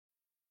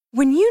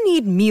When you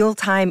need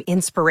mealtime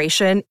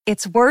inspiration,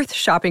 it's worth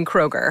shopping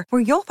Kroger,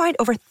 where you'll find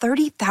over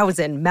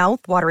 30,000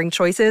 mouth-watering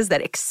choices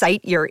that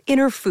excite your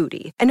inner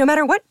foodie. And no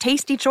matter what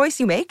tasty choice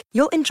you make,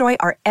 you'll enjoy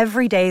our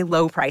everyday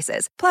low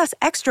prices, plus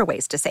extra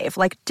ways to save,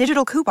 like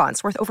digital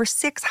coupons worth over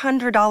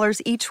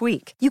 $600 each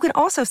week. You can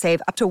also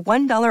save up to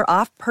 $1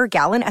 off per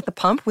gallon at the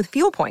pump with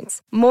fuel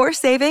points. More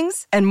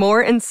savings and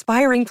more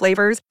inspiring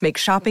flavors make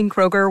shopping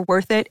Kroger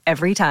worth it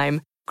every time.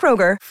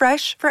 Kroger,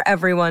 fresh for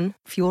everyone.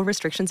 Fuel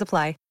restrictions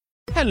apply.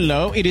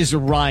 Hello, it is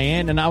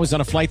Ryan, and I was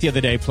on a flight the other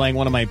day playing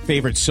one of my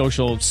favorite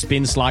social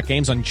spin slot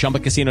games on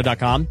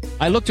ChumbaCasino.com.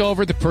 I looked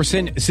over at the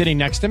person sitting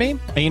next to me,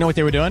 and you know what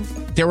they were doing?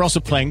 They were also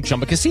playing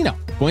Chumba Casino.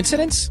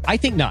 Coincidence? I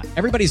think not.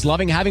 Everybody's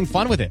loving having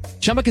fun with it.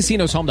 Chumba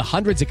Casino is home to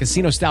hundreds of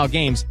casino-style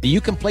games that you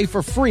can play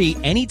for free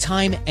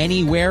anytime,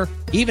 anywhere,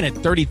 even at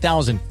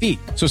 30,000 feet.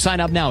 So sign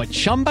up now at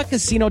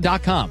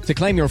ChumbaCasino.com to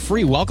claim your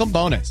free welcome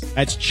bonus.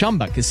 That's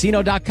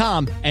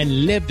ChumbaCasino.com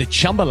and live the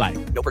Chumba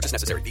life. No purchase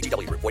necessary.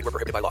 VGW. Void where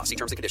prohibited by law. See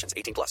terms and conditions.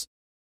 18+.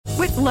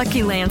 With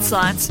Lucky Land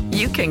Slots,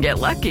 you can get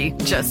lucky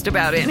just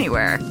about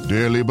anywhere.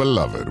 Dearly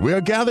beloved, we are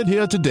gathered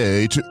here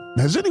today to...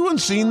 Has anyone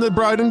seen the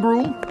bride and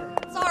groom?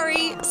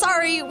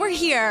 Sorry, we're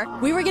here.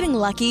 We were getting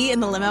lucky in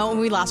the limo and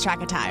we lost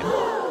track of time.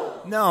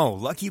 No,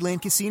 Lucky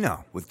Land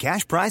Casino, with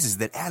cash prizes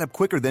that add up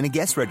quicker than a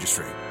guest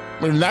registry.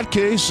 In that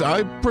case,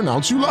 I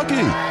pronounce you lucky.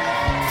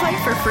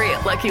 Play for free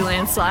at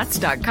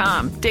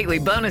LuckyLandSlots.com. Daily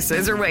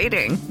bonuses are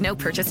waiting. No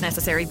purchase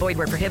necessary. Void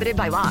where prohibited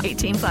by law.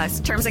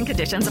 18+. Terms and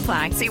conditions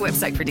apply. See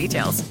website for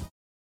details.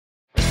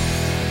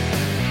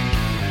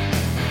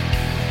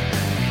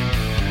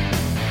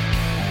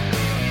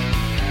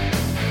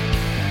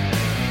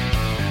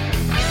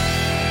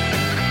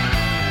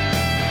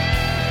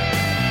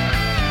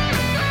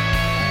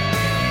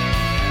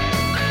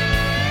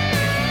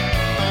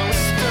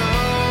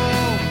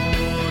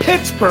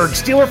 Pittsburgh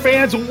Steeler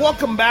fans,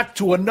 welcome back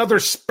to another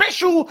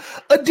special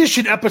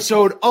edition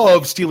episode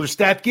of Steelers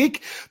Stat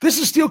Geek. This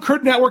is Steel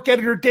Curtain Network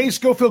editor Dave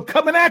Schofield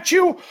coming at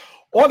you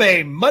on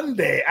a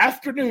Monday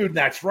afternoon.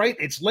 That's right,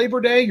 it's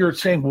Labor Day. You're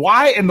saying,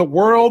 why in the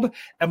world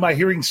am I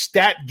hearing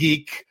Stat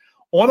Geek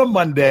on a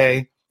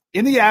Monday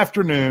in the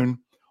afternoon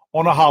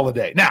on a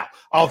holiday? Now,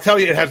 I'll tell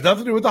you, it has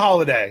nothing to do with the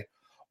holiday,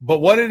 but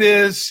what it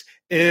is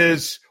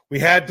we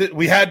had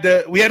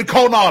to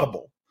call an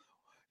audible.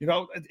 You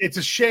know, it's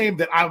a shame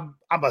that I'm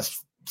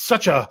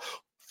such a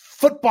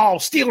football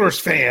Steelers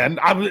fan.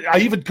 I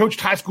even coached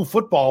high school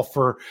football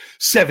for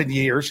 7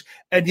 years,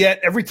 and yet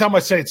every time I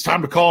say it's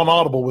time to call an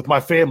audible with my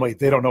family,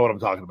 they don't know what I'm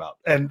talking about.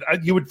 And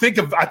you would think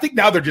I think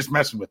now they're just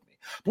messing with me.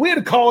 But we had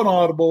to call an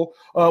audible.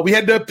 We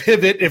had to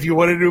pivot if you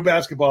wanted to do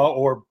basketball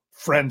or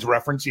Friends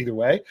reference, either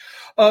way.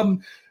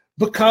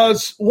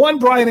 Because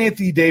Brian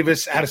Anthony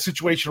Davis had a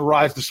situation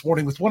arise this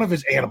morning with one of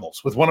his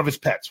animals, with one of his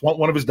pets,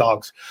 one of his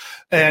dogs,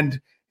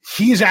 and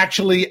he's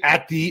actually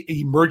at the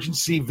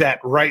emergency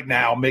vet right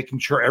now, making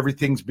sure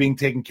everything's being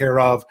taken care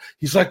of.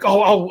 He's like,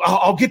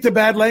 I'll get to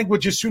bad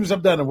language as soon as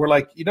I'm done. And we're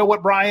like, you know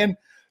what, Brian?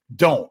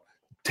 Don't.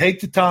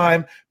 Take the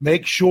time.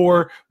 Make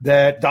sure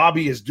that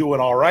Dobby is doing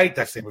all right.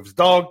 That's the name of his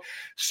dog.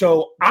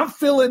 So I'm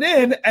filling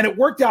in, and it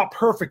worked out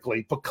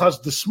perfectly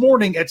because this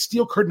morning at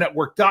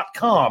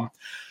SteelCurtainNetwork.com,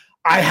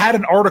 I had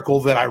an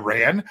article that I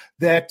ran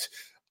that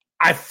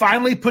I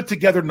finally put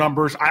together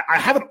numbers. I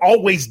haven't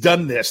always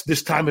done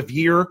this time of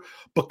year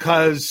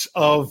because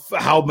of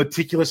how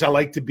meticulous I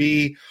like to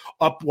be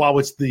up while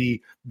it's the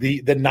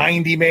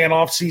 90-man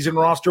off-season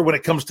roster when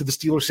it comes to the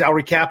Steelers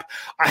salary cap.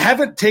 I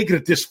haven't taken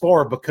it this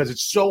far because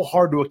it's so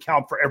hard to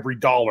account for every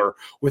dollar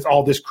with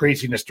all this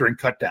craziness during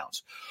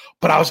cutdowns.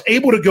 But I was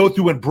able to go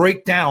through and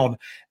break down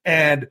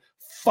and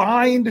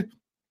find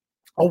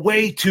a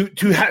way to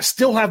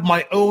still have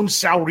my own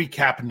salary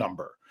cap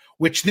number,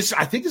 which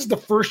I think this is the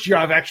first year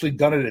I've actually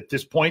done it at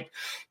this point.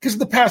 Because in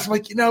the past, I'm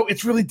like,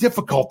 it's really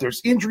difficult.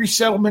 There's injury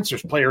settlements.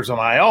 There's players on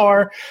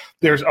IR.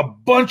 There's a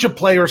bunch of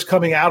players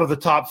coming out of the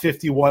top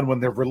 51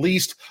 when they're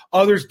released.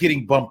 Others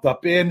getting bumped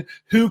up in.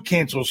 Who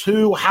cancels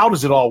who? How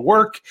does it all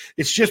work?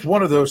 It's just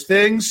one of those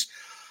things.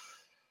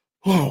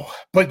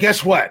 But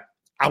guess what?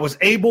 I was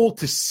able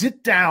to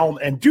sit down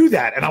and do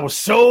that, and I was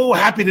so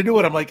happy to do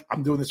it. I'm like,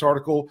 I'm doing this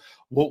article,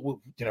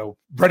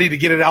 ready to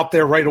get it out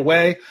there right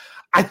away.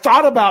 I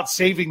thought about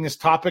saving this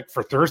topic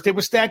for Thursday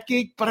with Stat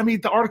Geek, but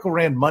the article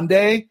ran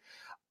Monday,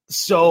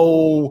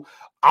 so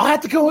I'll have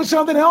to go with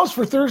something else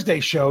for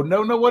Thursday's show.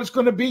 Don't know what it's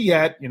going to be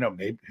yet.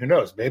 Maybe, who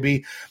knows?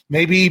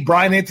 Maybe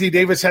Brian Anthony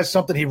Davis has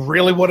something he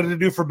really wanted to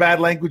do for bad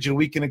language, and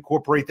we can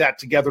incorporate that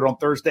together on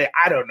Thursday.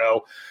 I don't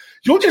know.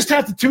 You'll just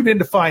have to tune in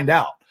to find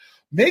out.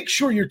 Make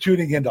sure you're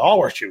tuning into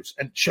all our shows.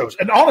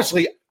 And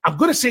honestly, I'm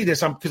going to say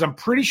this because I'm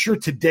pretty sure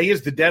today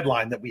is the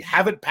deadline that we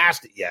haven't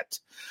passed it yet.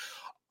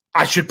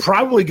 I should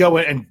probably go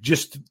in and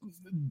just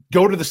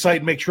go to the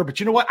site and make sure.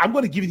 But you know what? I'm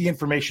going to give you the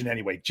information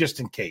anyway,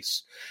 just in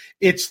case.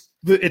 It's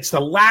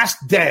the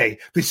last day.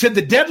 They said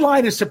the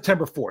deadline is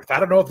September 4th. I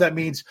don't know if that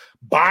means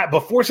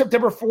before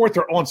September 4th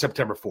or on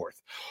September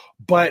 4th.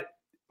 But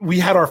we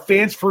had our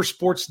Fans First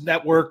Sports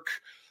Network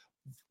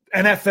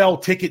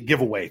NFL ticket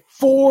giveaway.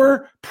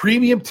 4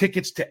 premium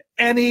tickets to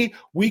any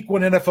Week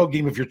 1 NFL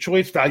game of your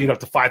choice, valued up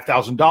to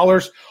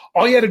 $5,000.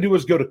 All you had to do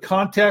was go to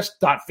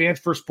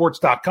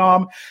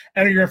contest.fansfirstsports.com,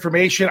 enter your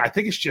information. I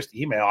think it's just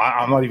email.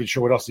 I'm not even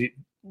sure what else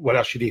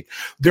you need.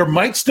 There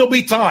might still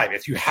be time.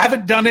 If you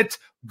haven't done it,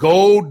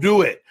 go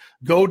do it.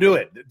 Go do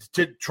it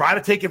to try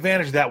to take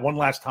advantage of that one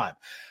last time.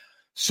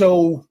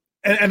 So,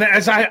 and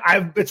as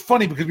it's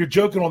funny because we were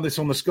joking on this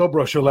on the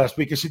Scobro show last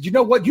week. I said, you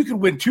know what? You can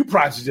win 2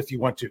 prizes if you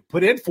want to.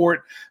 Put in for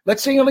it.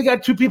 Let's say you only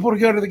got 2 people to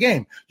go to the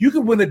game. You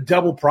could win a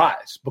double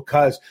prize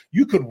because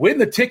you could win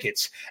the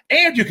tickets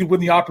and you could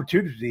win the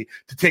opportunity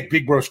to take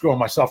Big Bro Scroll and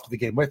myself to the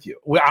game with you.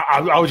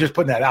 I was just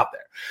putting that out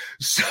there.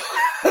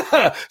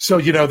 So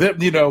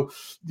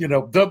the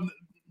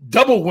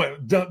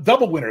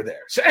double winner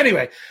there. So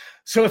anyway,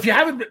 so if you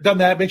haven't done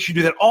that, make sure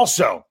you do that.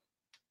 Also,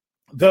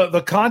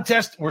 the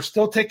contest, we're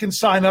still taking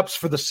signups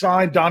for the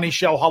signed Donnie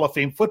Shell Hall of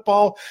Fame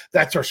football.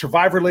 That's our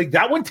Survivor League.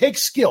 That one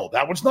takes skill.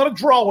 That one's not a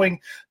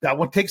drawing. That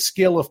one takes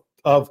skill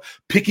of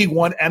picking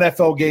one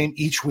NFL game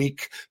each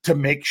week to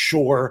make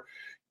sure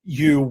all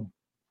you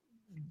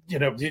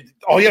have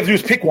to do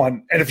is pick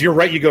one. And if you're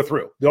right, you go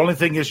through. The only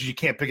thing is you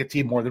can't pick a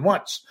team more than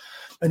once.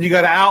 And you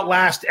got to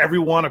outlast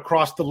everyone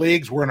across the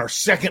leagues. We're in our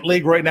 2nd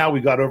league right now.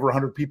 We've got over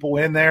 100 people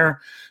in there.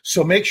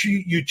 So make sure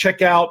you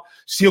check out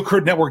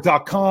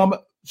SteelCurtainNetwork.com.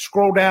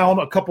 Scroll down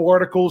a couple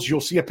articles. You'll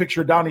see a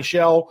picture of Donnie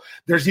Shell.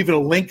 There's even a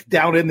link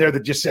down in there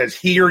that just says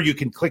here. You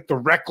can click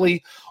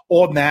directly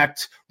on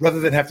that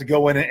rather than have to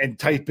go in and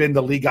type in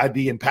the league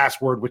ID and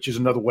password, which is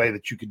another way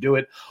that you can do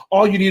it.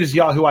 All you need is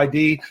Yahoo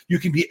ID. You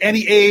can be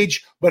any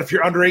age, but if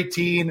you're under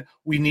 18,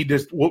 we're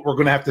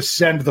going to have to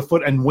send the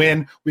foot and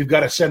win. We've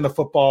got to send the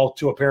football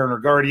to a parent or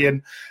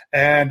guardian,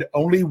 and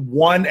only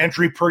 1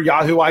 entry per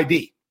Yahoo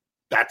ID.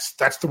 That's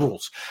the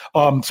rules.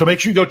 So make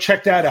sure you go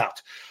check that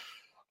out.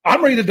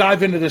 I'm ready to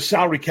dive into the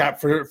salary cap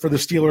for the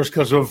Steelers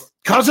because of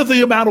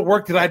the amount of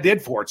work that I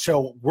did for it.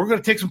 So we're going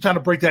to take some time to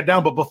break that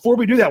down. But before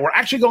we do that, we're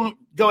actually going to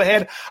go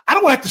ahead. I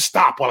don't want to have to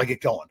stop while I get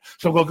going.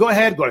 So I'm going to go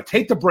ahead, going to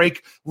take the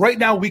break. Right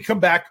now, we come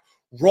back,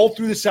 roll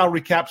through the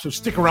salary cap. So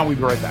stick around. We'll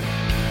be right back.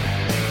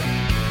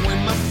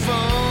 When my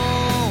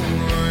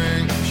phone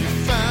rang, she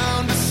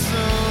found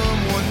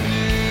someone new.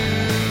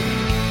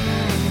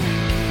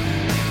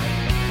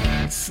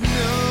 It's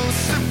no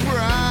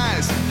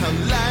surprise how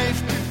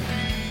life could be.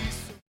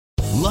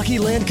 Lucky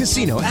Land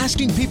Casino,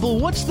 asking people,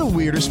 what's the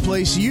weirdest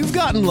place you've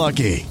gotten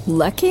lucky?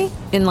 Lucky?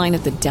 In line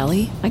at the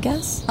deli, I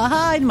guess?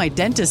 Aha, in my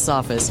dentist's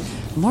office.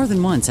 More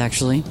than once,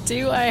 actually.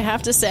 Do I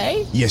have to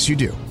say? Yes, you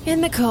do.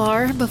 In the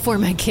car before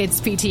my kids'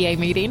 PTA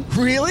meeting.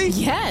 Really?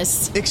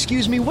 Yes.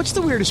 Excuse me, what's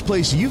the weirdest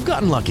place you've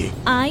gotten lucky?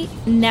 I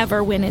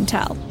never win and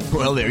tell.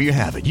 Well, there you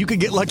have it. You can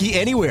get lucky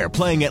anywhere,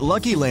 playing at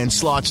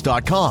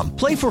LuckyLandSlots.com.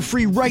 Play for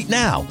free right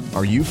now.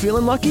 Are you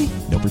feeling lucky?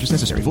 No purchase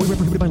necessary. Void where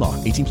prohibited by law.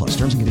 18+.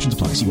 Terms and conditions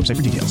apply. See website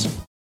for details.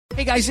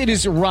 Hey guys, it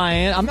is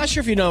Ryan. I'm not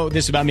sure if you know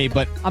this about me,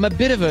 but I'm a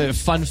bit of a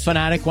fun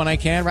fanatic when I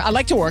can. I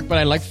like to work, but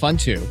I like fun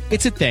too.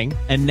 It's a thing.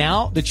 And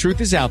now the truth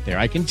is out there.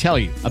 I can tell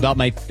you about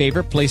my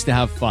favorite place to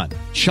have fun.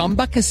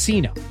 Chumba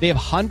Casino. They have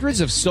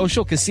hundreds of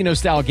social casino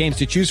style games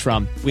to choose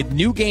from with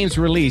new games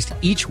released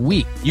each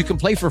week. You can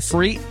play for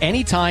free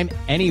anytime,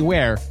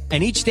 anywhere.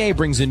 And each day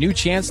brings a new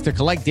chance to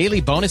collect daily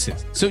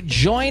bonuses. So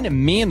join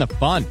me in the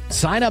fun.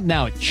 Sign up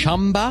now at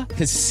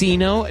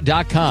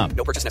ChumbaCasino.com.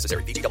 No purchase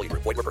necessary. VGW.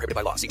 Void where prohibited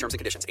by law. See terms and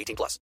conditions.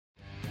 18+.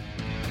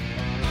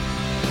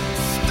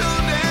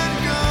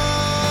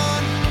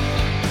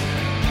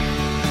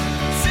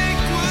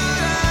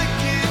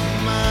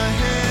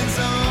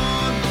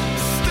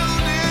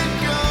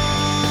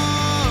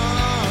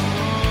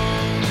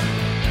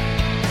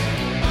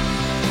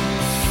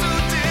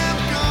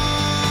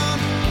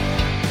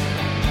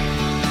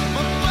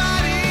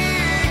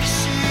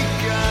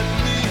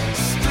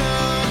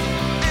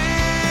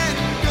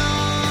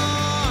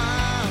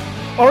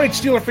 All right,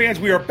 Steeler fans,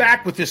 we are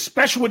back with this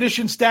special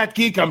edition Stat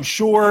Geek. I'm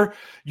sure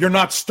you're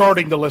not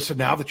starting to listen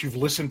now that you've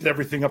listened to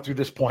everything up to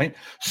this point.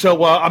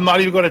 So I'm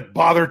not even going to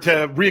bother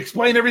to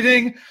re-explain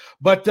everything,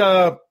 but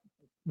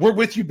we're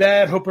with you,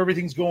 Bad. Hope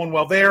everything's going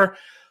well there.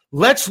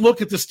 Let's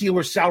look at the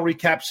Steelers salary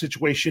cap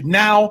situation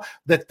now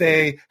that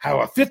they have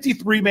a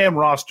 53-man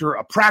roster,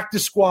 a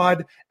practice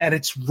squad, and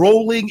it's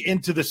rolling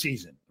into the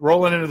season.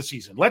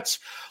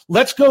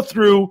 Let's go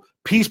through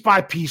piece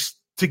by piece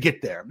to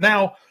get there.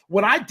 Now,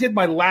 when I did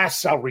my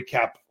last salary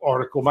cap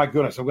article, my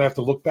goodness, I'm going to have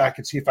to look back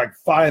and see if I can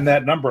find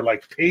that number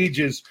like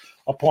pages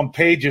upon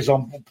pages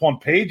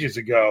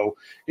ago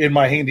in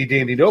my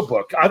handy-dandy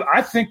notebook.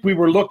 I think we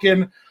were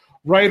looking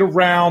right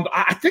around,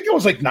 I think it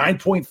was like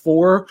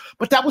 9.4,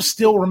 but that was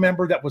still,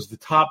 remember, that was the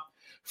top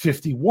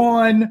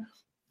 51.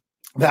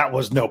 That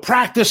was no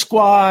practice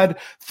squad,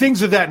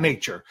 things of that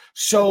nature.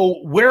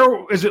 So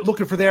where is it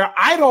looking for there?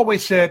 I'd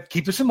always said,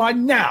 keep this in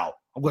mind now.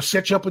 I'm going to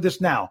set you up with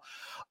this now.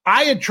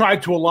 I had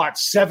tried to allot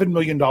 $7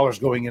 million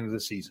going into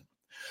the season.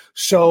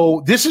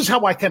 So this is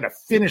how I kind of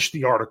finished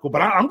the article,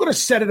 but I'm going to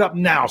set it up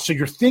now so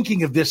you're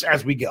thinking of this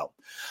as we go.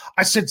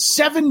 I said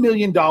 $7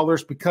 million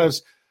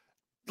because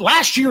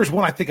last year is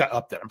when I think I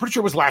upped it. I'm pretty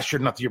sure it was last year,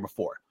 not the year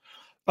before.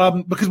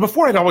 Because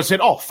before I'd always said,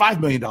 $5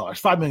 million,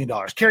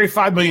 carry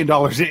 $5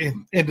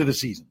 million into the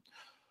season.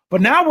 But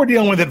now we're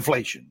dealing with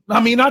inflation.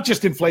 I mean, not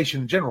just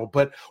inflation in general,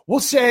 but we'll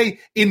say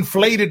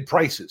inflated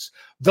prices.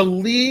 The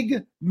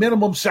league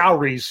minimum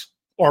salaries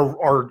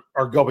are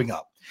going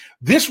up.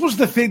 This was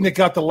the thing that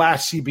got the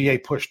last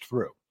CBA pushed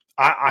through.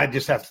 I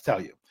just have to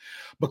tell you.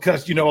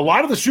 Because, a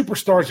lot of the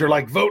superstars are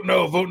like, vote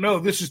no,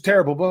 this is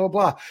terrible, blah, blah,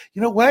 blah.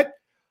 You know what?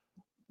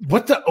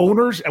 What the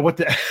owners and what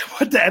the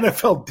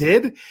NFL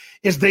did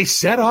is they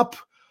set up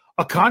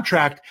a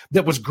contract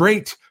that was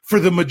great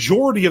for the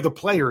majority of the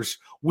players,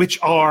 which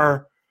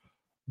are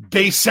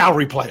base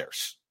salary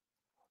players.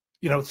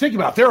 Think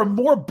about it. There are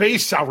more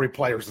base salary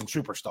players than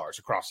superstars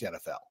across the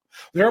NFL.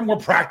 There are more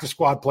practice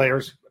squad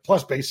players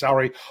plus base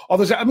salary.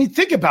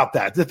 Think about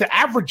that the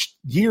average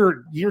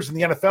years in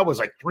the NFL was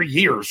like 3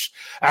 years,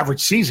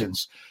 average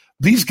seasons.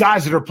 These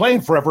guys that are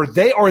playing forever,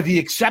 they are the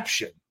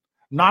exception,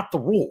 not the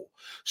rule.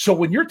 So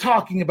when you're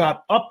talking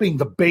about upping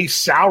the base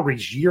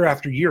salaries year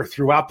after year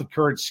throughout the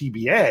current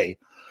CBA,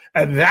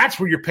 and that's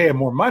where you're paying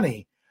more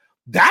money,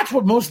 that's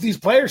what most of these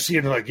players see.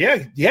 And they're like,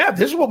 yeah,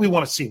 this is what we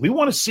want to see. We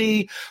want to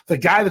see the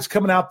guy that's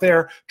coming out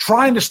there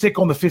trying to stick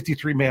on the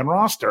 53-man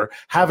roster,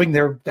 having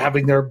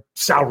their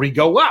salary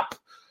go up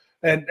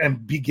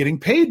and be getting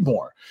paid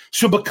more.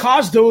 So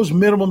because those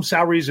minimum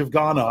salaries have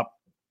gone up,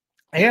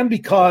 and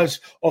because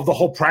of the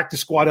whole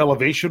practice squad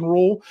elevation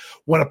rule,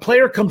 when a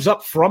player comes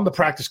up from the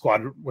practice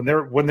squad, when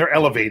they're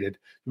elevated,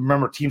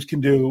 remember teams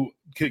can do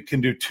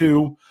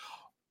 2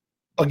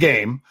 a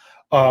game,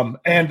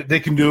 and they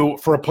can do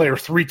for a player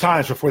 3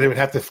 times before they would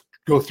have to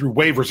go through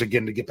waivers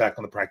again to get back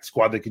on the practice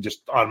squad. They could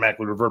just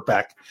automatically revert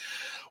back.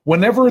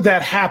 Whenever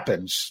that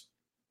happens,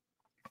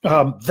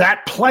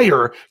 that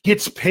player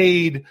gets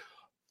paid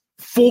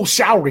full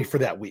salary for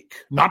that week,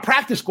 not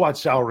practice squad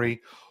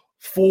salary,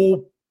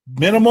 full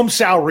minimum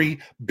salary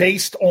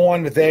based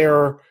on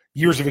their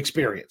years of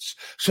experience.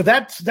 So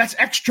that's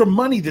extra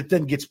money that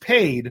then gets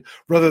paid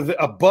rather than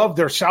above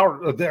their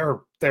salary,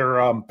 their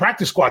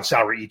practice squad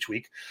salary each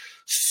week.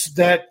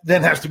 That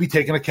then has to be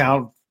taken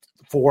account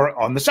for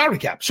on the salary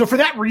cap. So for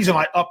that reason,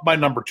 I upped my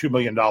number $2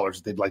 million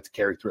that they'd like to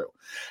carry through.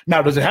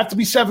 Now, does it have to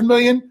be $7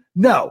 million?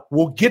 No,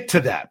 we'll get to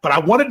that. But I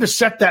wanted to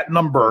set that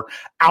number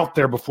out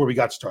there before we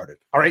got started.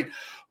 All right,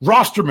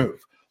 roster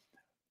move.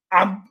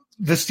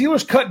 The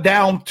Steelers cut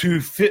down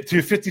to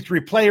 53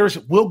 players.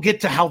 We'll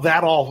get to how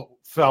that all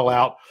fell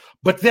out.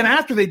 But then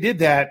after they did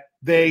that,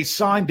 they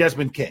signed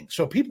Desmond King.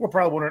 So people are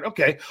probably wondering,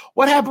 okay,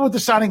 what happened with the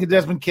signing of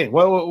Desmond King?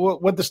 Well,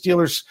 what the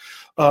Steelers,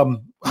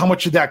 how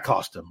much did that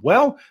cost them?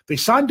 Well, they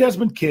signed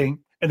Desmond King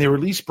and they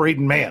released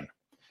Braden Mann.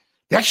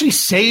 They actually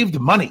saved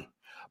money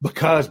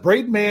because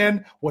Braden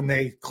Mann, when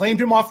they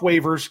claimed him off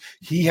waivers,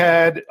 he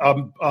had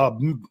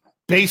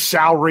base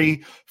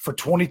salary for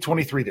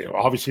 2023.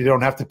 Obviously, they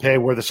don't have to pay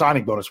where the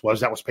signing bonus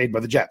was. That was paid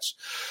by the Jets.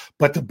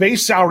 But the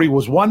base salary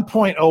was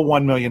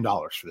 $1.01 million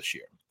for this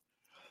year.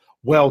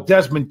 Well,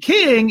 Desmond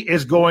King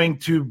is going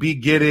to be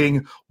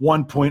getting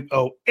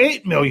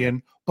 $1.08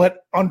 million,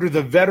 but under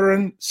the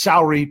veteran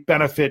salary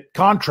benefit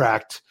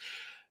contract,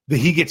 that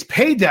he gets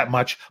paid that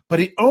much, but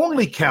it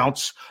only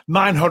counts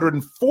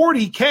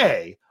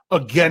 $940K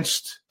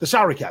against the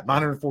salary cap,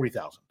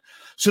 $940,000.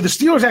 So the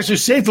Steelers actually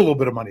saved a little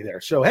bit of money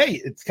there. So,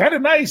 hey, it's kind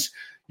of nice.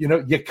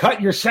 You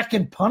cut your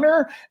second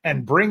punter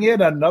and bring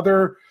in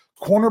another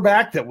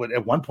cornerback that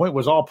at one point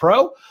was all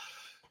pro,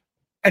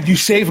 and you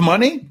save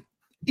money,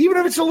 even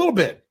if it's a little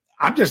bit.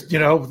 I'm just,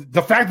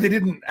 the fact they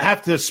didn't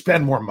have to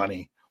spend more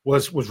money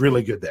was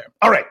really good there.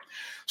 All right.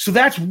 So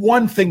that's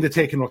one thing to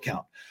take into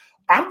account.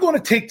 I'm going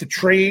to take the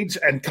trades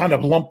and kind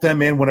of lump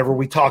them in whenever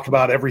we talk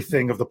about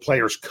everything of the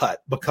players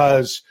cut,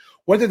 because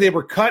whether they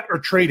were cut or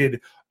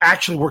traded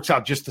actually works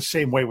out just the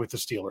same way with the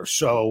Steelers.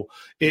 So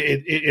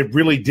it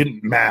really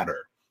didn't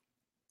matter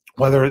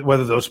whether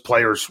those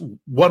players,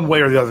 one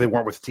way or the other, they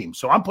weren't with the team.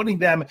 So I'm putting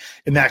them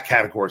in that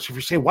category. So if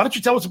you say, why don't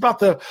you tell us about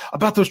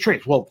those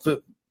trades? Well,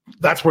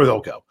 that's where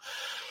they'll go.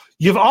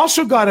 You've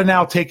also got to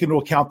now take into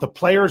account the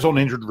players on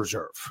injured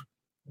reserve.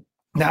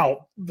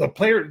 Now, the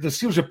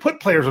Steelers have put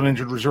players on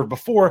injured reserve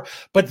before,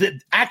 but that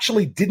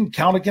actually didn't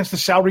count against the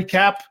salary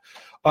cap.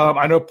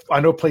 I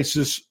know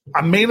places.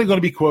 I'm mainly going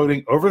to be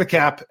quoting Over the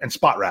Cap and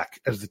Spot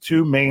Rack as the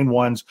two main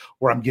ones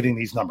where I'm getting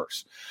these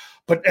numbers.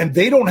 And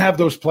they don't have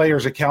those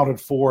players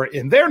accounted for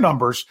in their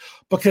numbers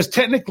because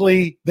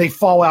technically they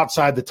fall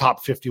outside the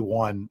top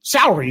 51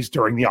 salaries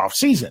during the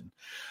offseason.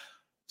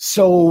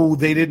 So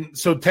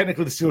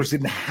technically the Steelers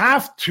didn't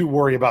have to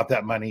worry about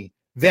that money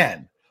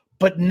then.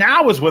 But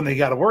now is when they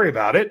got to worry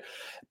about it.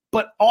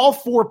 But all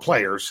 4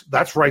 players,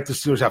 that's right, the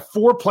Steelers have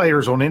 4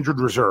 players on injured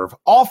reserve.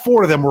 All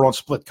 4 of them were on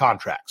split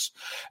contracts.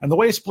 And the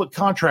way a split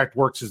contract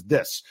works is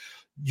this.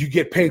 You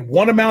get paid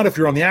one amount if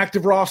you're on the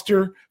active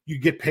roster. You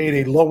get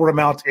paid a lower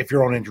amount if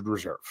you're on injured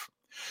reserve.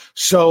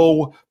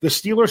 So the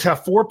Steelers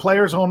have 4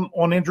 players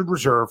on injured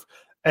reserve.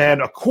 And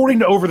according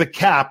to Over the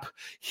Cap,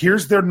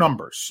 here's their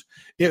numbers.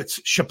 It's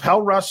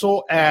Chappelle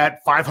Russell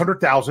at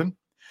 $500,000.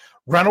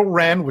 Reynold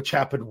Wren, which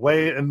happened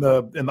way in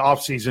the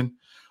offseason,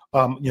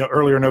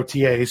 earlier in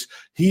OTAs.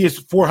 He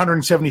is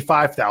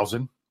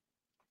 $475,000.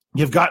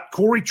 You've got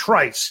Corey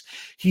Trice.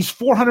 He's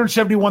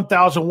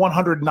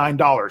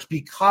 $471,109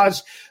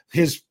 because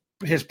his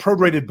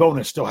prorated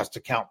bonus still has to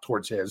count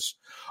towards his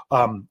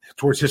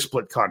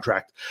split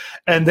contract.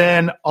 And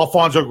then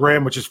Alfonso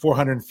Graham, which is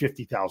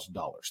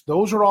 $450,000.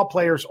 Those are all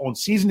players on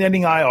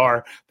season-ending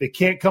IR. They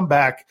can't come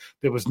back.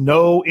 There was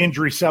no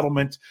injury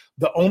settlement.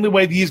 The only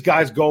way these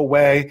guys go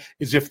away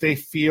is if they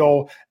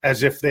feel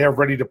as if they are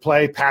ready to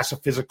play, pass a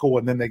physical,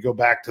 and then they go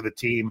back to the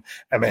team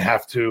and they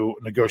have to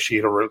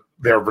negotiate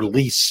their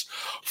release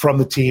from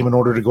the team in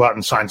order to go out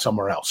and sign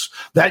somewhere else.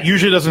 That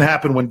usually doesn't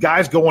happen. When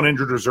guys go on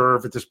injured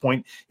reserve at this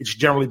point, it's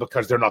generally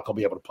because they're not going to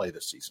be able to play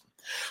this season.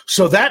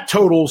 So that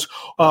totals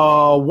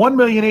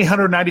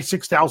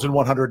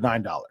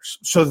 $1,896,109.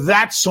 So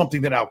that's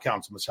something that now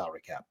counts in the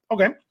salary cap.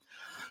 Okay.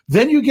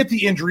 Then you get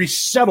the injury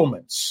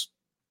settlements.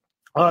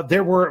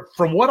 There were,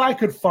 from what I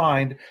could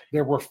find,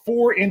 there were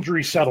 4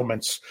 injury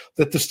settlements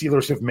that the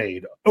Steelers have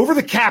made. Over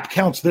the cap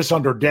counts this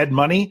under dead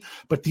money,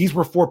 but these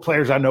were 4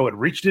 players I know had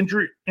reached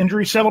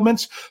injury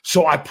settlements,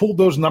 so I pulled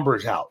those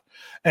numbers out.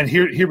 And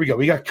here we go.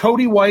 We got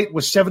Cody White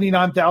with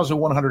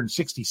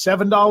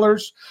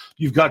 $79,167.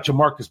 You've got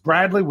Jamarcus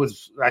Bradley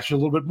was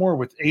actually a little bit more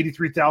with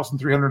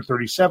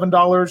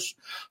 $83,337.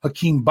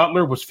 Hakeem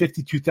Butler was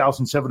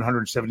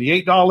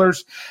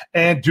 $52,778.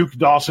 And Duke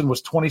Dawson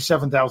was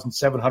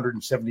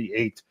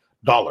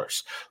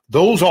 $27,778.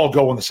 Those all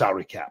go on the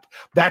salary cap.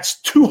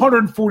 That's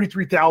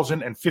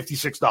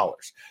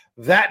 $243,056.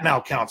 That now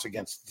counts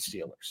against the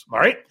Steelers. All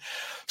right.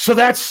 So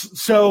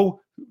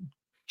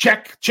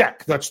check.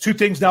 That's 2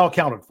 things now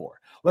accounted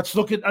for. Let's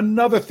look at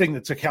another thing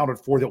that's accounted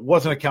for that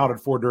wasn't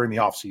accounted for during the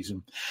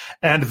offseason,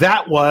 and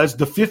that was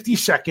the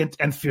 52nd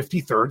and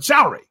 53rd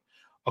salary.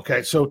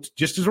 Okay, so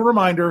just as a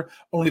reminder,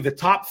 only the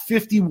top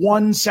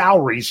 51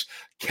 salaries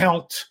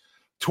count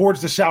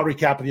towards the salary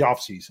cap of the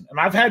offseason. And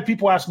I've had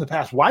people ask in the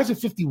past, why is it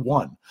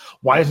 51?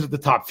 Why isn't it the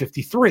top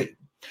 53?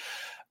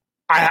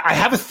 I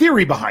have a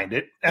theory behind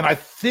it, and I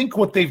think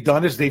what they've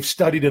done is they've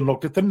studied and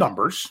looked at the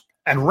numbers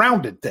and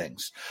rounded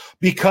things,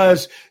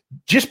 because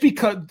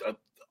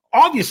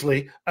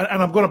obviously, and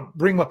I'm going to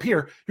bring them up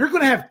here, you're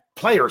going to have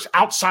players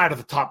outside of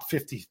the top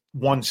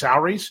 51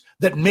 salaries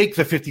that make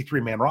the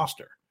 53-man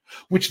roster,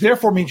 which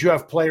therefore means you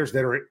have players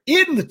that are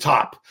in the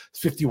top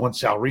 51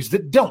 salaries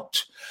that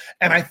don't.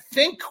 And I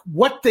think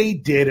what they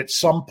did at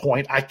some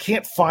point, I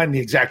can't find the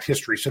exact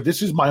history, so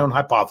this is my own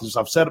hypothesis,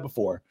 I've said it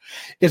before,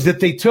 is that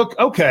they took,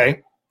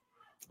 okay,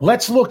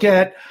 let's look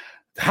at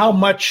how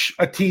much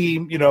a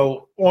team,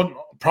 on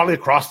probably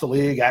across the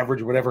league,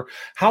 average or whatever,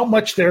 how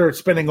much they're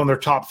spending on their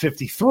top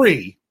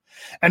 53.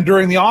 And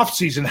during the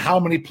offseason, how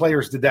many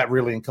players did that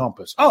really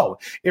encompass? Oh,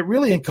 it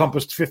really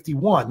encompassed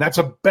 51. That's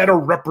a better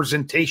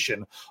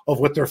representation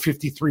of what their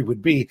 53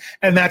 would be.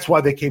 And that's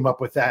why they came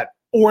up with that.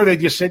 Or they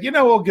just said,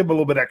 we'll give them a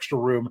little bit extra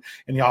room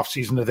in the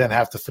offseason to then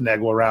have to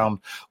finagle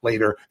around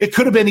later. It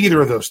could have been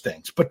either of those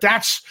things. But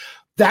that's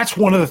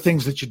one of the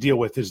things that you deal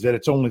with, is that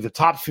it's only the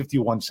top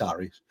 51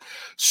 salaries.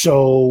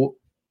 So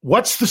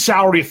what's the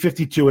salary of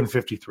 52 and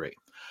 53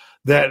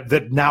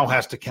 that now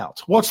has to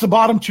count? Well, it's the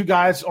bottom 2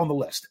 guys on the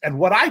list. And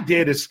what I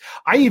did is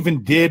I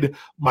even did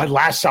my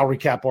last salary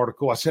cap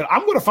article. I said,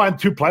 I'm going to find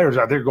 2 players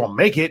out there going to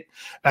make it,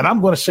 and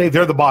I'm going to say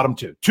they're the bottom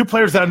 2. 2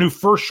 players that I knew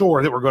for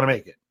sure that were going to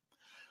make it.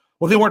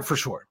 Well, they weren't for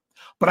sure.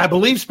 But I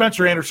believe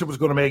Spencer Anderson was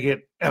going to make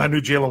it, and I knew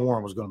Jaylen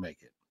Warren was going to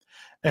make it.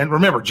 And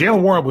remember,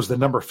 Jaylen Warren was the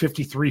number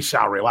 53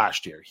 salary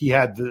last year. He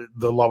had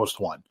the lowest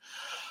one.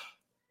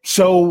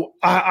 So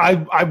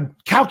I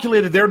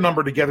calculated their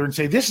number together and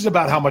say, this is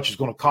about how much it's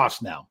going to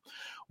cost now.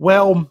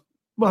 Well,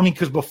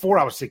 because before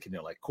I was thinking,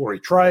 like Corey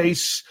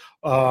Trice,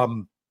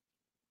 rather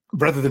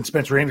than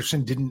Spencer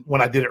Anderson,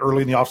 when I did it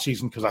early in the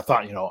offseason, because I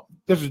thought,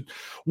 there's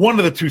one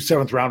of the 2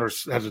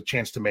 7th-rounders has a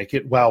chance to make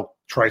it. Well,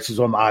 Trice is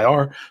on the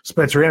IR.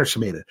 Spencer Anderson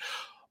made it.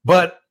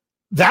 But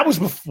that was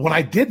when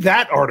I did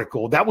that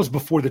article, that was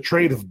before the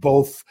trade of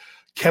both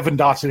Kevin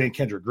Dotson and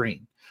Kendrick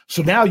Green.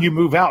 So now you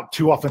move out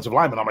 2 offensive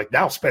linemen. I'm like,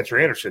 now Spencer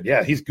Anderson,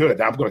 yeah, he's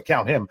good. I'm going to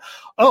count him.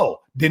 Oh,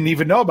 didn't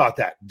even know about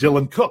that.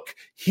 Dylan Cook,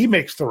 he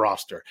makes the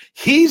roster.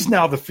 He's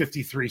now the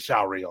 53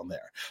 salary on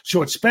there.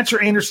 So it's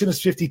Spencer Anderson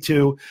is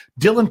 52.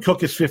 Dylan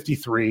Cook is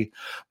 53.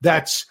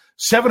 That's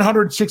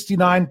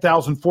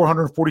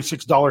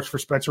 $769,446 for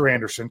Spencer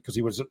Anderson, because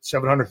he was at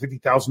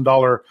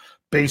 $750,000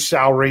 base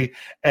salary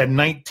and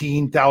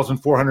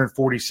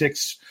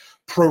 $19,446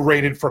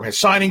 prorated from his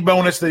signing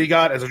bonus that he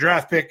got as a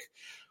draft pick.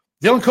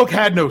 Dylan Cook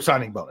had no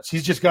signing bonus.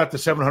 He's just got the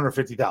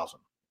 $750,000.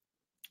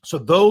 So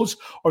those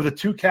are the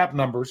 2 cap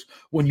numbers.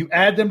 When you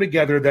add them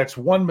together, that's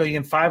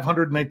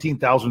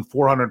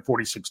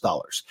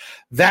 $1,519,446.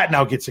 That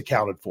now gets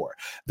accounted for.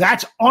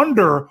 That's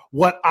under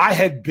what I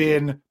had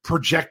been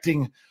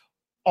projecting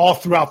all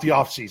throughout the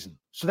offseason.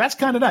 So that's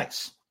kind of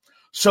nice.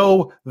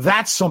 So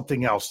that's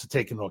something else to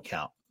take into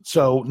account.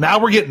 So now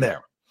we're getting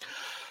there.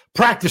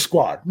 Practice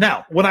squad.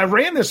 Now, when I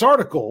ran this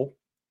article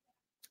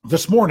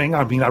this morning,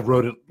 I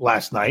wrote it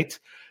last night.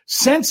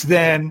 Since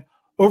then,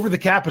 Over the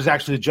Cap has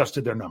actually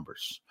adjusted their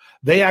numbers.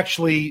 they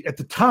actually, at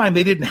the time,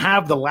 they didn't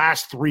have the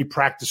last 3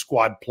 practice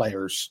squad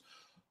players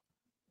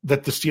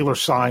that the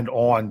Steelers signed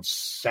on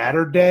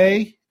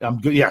Saturday.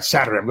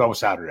 Saturday. I'm going with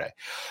Saturday.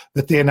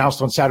 That they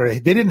announced on Saturday.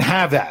 They didn't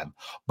have them,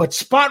 but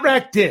Spot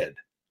Rack did.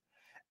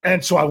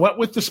 And so I went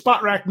with the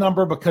Spot Rack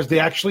number because they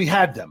actually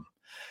had them.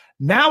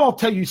 Now I'll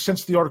tell you,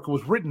 since the article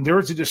was written, there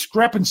is a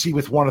discrepancy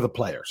with one of the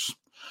players.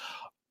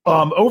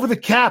 Over the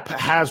Cap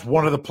has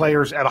one of the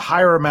players at a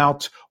higher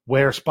amount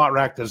where Spot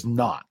Rack does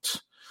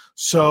not.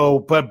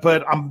 So, but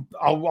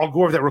I'll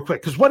go over that real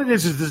quick, because what it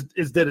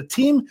is that a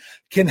team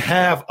can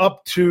have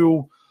up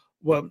to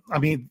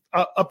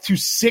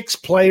 6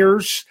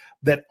 players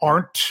that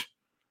aren't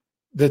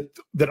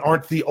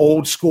the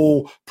old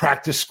school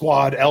practice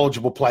squad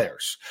eligible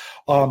players.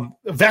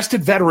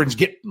 Vested veterans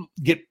get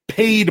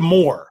paid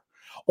more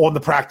on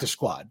the practice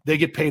squad. They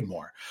get paid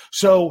more.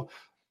 So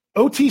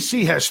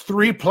OTC has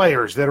 3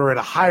 players that are at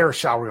a higher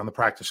salary on the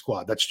practice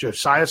squad. That's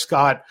Josiah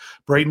Scott,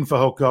 Braden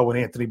Fajoko,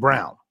 and Anthony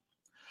Brown.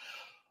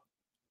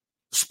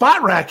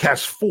 Spot Rack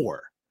has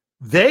 4.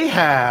 They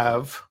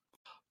have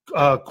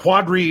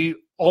Quadri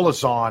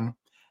Olazon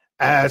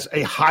as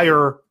a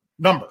higher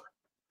number.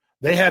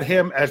 They had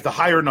him as the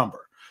higher number,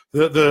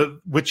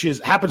 which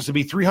happens to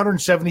be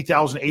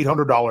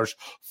 $370,800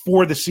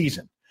 for the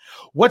season.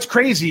 What's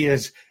crazy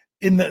is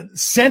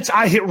since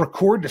I hit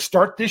record to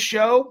start this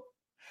show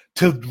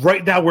to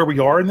right now where we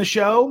are in the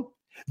show,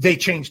 they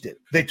changed it.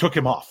 They took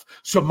him off.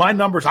 So my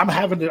numbers, I'm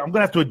going to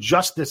have to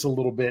adjust this a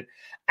little bit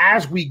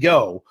as we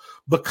go,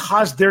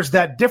 because there's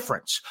that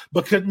difference.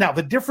 Because now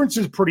the difference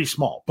is pretty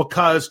small,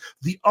 because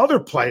the other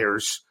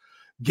players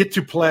get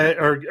to play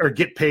or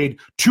get paid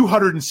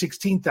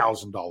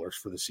 $216,000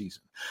 for the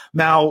season.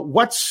 Now,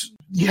 what's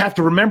you have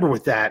to remember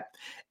with that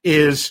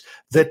is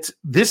that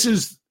this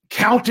is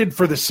counted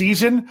for the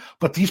season,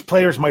 but these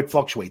players might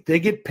fluctuate. They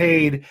get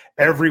paid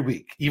every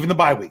week, even the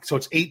bye week. So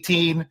it's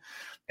 18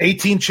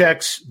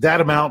 checks,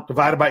 that amount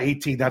divided by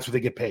 18, that's what they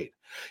get paid.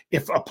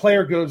 If a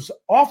player goes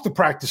off the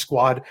practice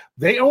squad,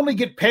 they only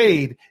get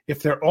paid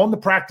if they're on the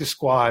practice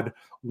squad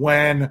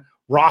when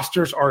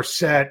rosters are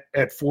set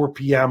at 4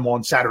 p.m.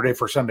 on Saturday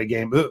for a Sunday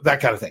game, that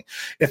kind of thing.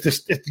 If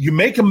you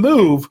make a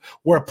move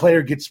where a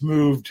player gets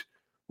moved,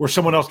 where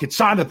someone else gets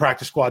signed to the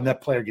practice squad and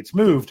that player gets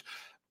moved,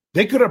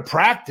 they could have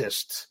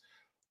practiced,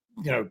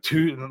 they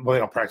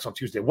don't practice on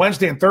Tuesday,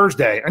 Wednesday and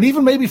Thursday, and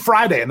even maybe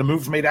Friday, and the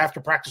move's made after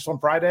practice on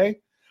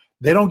Friday.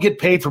 They don't get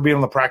paid for being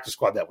on the practice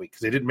squad that week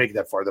because they didn't make it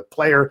that far. The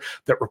player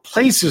that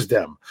replaces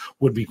them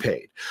would be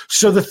paid.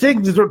 So the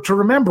thing to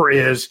remember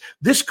is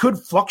this could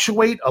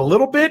fluctuate a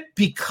little bit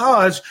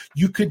because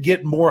you could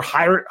get more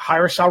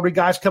higher salary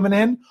guys coming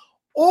in,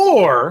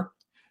 or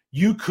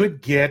you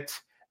could get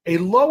a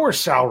lower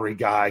salary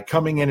guy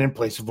coming in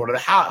place of one of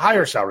the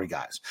higher salary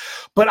guys.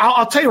 But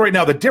I'll tell you right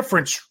now, the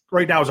difference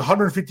right now is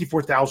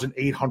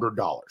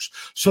 $154,800.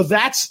 So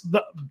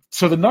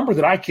so the number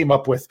that I came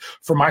up with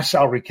for my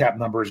salary cap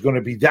number is going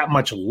to be that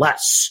much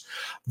less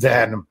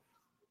than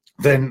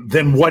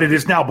what it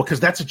is now, because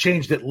that's a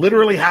change that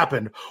literally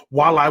happened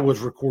while I was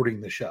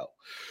recording the show.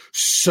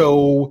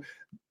 So,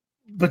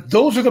 but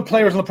those are the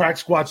players on the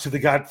practice squad. So they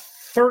got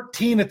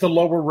 13 at the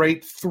lower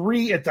rate,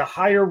 3 at the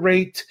higher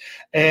rate,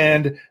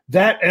 and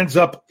that ends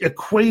up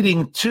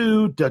equating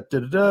to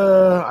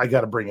I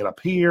got to bring it up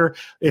here.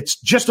 It's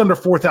just under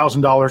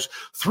 $4,000,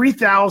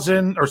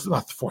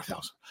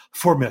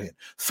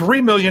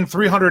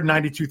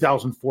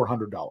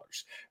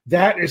 $3,392,400.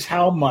 That is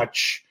how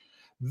much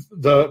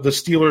the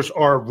Steelers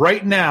are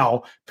right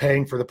now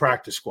paying for the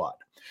practice squad.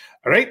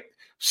 All right,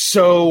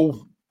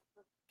 so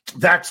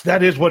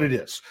that is what it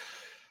is.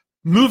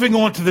 Moving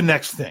on to the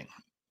next thing.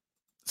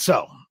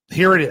 So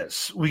here it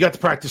is. We got the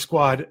practice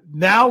squad.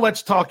 Now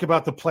let's talk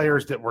about the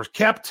players that were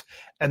kept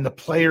and the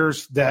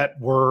players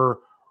that were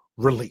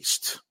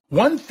released.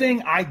 One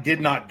thing I did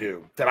not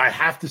do that I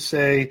have to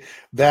say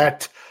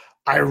that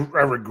I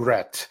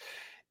regret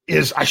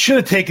is I should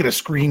have taken a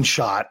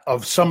screenshot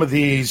of some of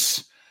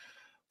these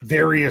of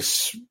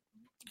the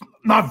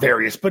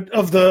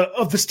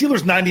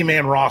Steelers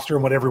 90-man roster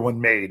and what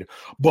everyone made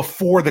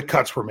before the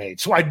cuts were made.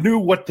 So I knew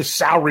what the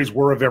salaries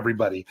were of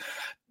everybody.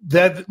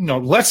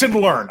 Lesson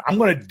learned. I'm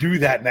going to do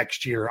that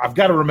next year. I've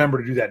got to remember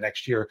to do that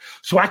next year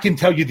so I can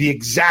tell you the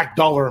exact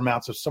dollar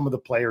amounts of some of the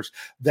players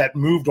that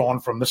moved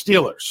on from the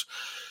Steelers.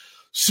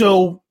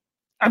 So,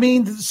 I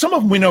mean, some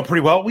of them we know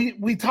pretty well.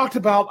 We talked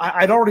about,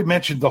 I'd already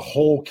mentioned the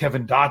whole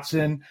Kevin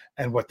Dotson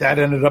and what that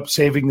ended up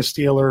saving the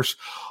Steelers.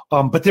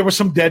 But there was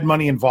some dead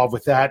money involved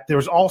with that. There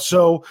was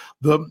also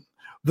the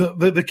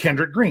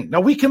Kendrick Green.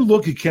 Now we can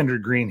look at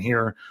Kendrick Green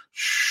here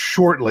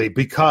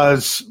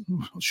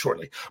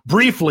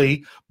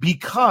briefly,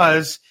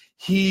 because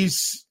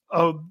he's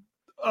I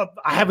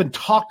haven't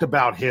talked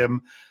about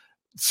him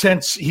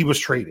since he was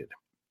traded,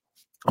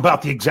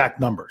 about the exact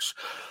numbers.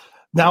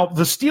 Now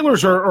the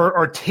Steelers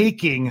are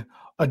taking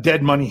a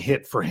dead money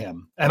hit for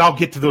him, and I'll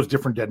get to those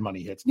different dead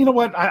money hits. You know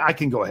what? I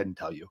can go ahead and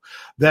tell you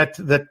that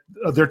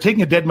they're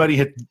taking a dead money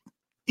hit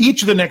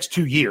each of the next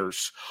 2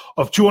 years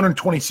of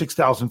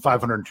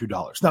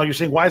 $226,502. Now you're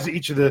saying, why is it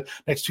each of the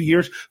next 2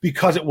 years?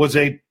 Because it was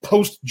a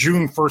post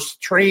June 1st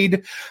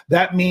trade.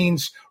 That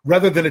means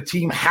rather than a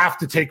team have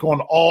to take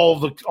on all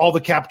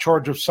the cap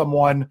charge of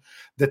someone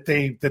that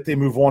they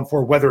move on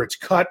for, whether it's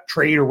cut,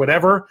 trade, or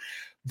whatever,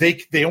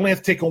 they only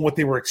have to take on what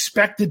they were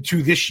expected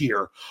to this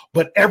year,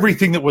 but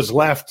everything that was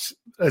left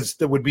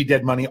that would be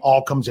dead money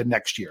all comes in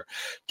next year.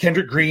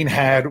 Kendrick Green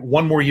had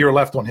one more year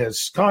left on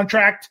his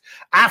contract.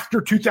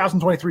 After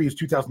 2023 is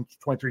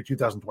 2023,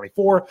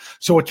 2024,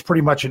 so it's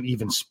pretty much an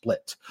even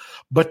split.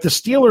 But the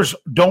Steelers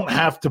don't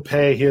have to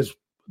pay his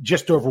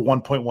just over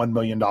 $1.1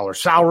 million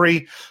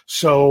salary,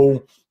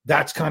 so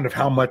that's kind of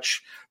how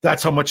much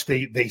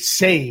they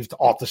saved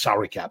off the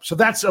salary cap. So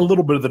that's a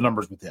little bit of the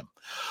numbers with him.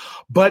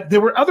 But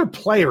there were other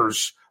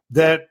players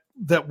that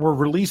were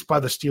released by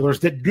the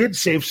Steelers that did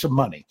save some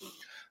money.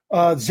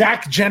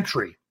 Zach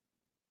Gentry,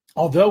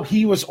 although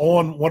he was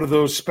on one of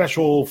those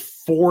special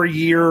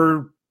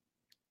 4-year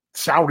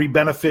salary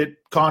benefit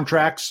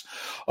contracts,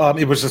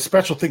 it was a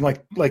special thing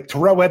like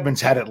Terrell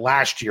Edmonds had it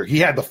last year. He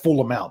had the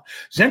full amount.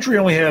 Gentry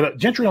only had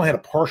a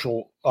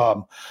partial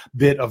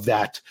bit of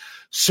that.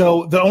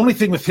 So the only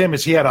thing with him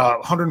is he had a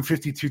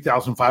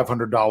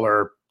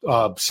 $152,500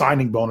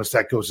 signing bonus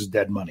that goes as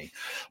dead money.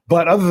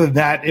 But other than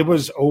that, it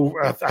was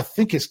over. I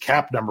think his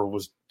cap number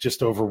was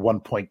just over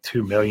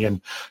 1.2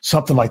 million,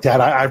 something like that.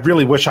 I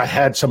really wish I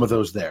had some of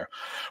those there,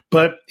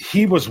 but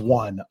he was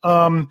one.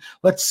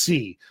 Let's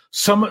see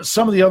some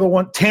of the other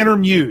one. Tanner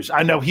Muse,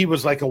 I know he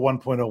was like a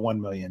 1.01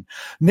 million.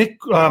 Nick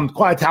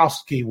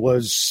Kwiatkowski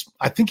was,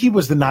 I think he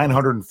was the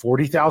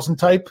 940,000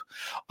 type.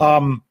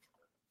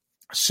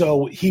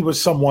 So he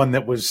was someone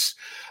that's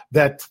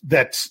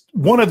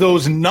one of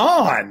those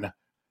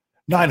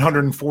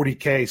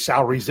non-940K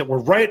salaries that were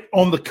right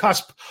on the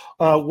cusp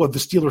with the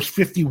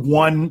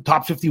Steelers'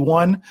 top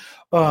 51.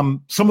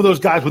 Some of those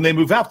guys, when they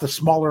move out, the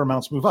smaller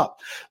amounts move up.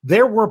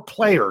 There are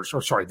players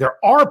on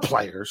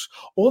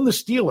the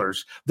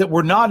Steelers that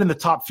were not in the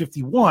top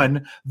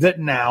 51 that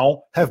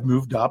now have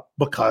moved up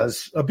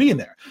because of being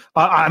there.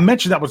 I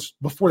mentioned that was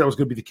before that was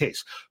going to be the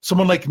case.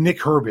 Someone like Nick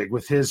Herbig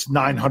with his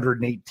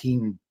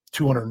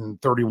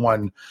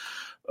 231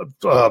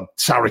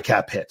 salary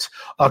cap hit.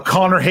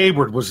 Connor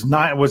Hayward was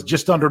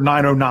just under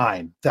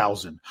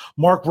 909,000.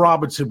 Mark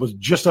Robinson was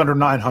just under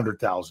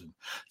 900,000.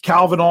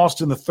 Calvin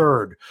Austin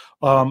III,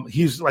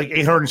 he's like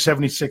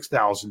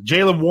 876,000.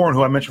 Jaylen Warren,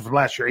 who I mentioned from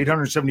last year,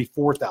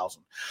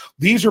 874,000.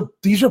 These are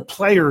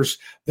players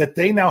that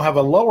they now have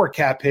a lower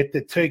cap hit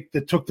that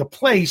took the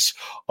place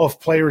of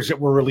players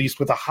that were released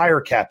with a higher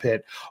cap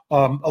hit.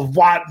 A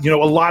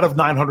lot of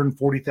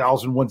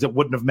 940,000 ones that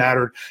wouldn't have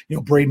mattered.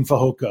 Braden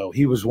Fehoko,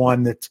 he was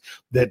one that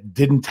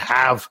didn't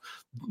have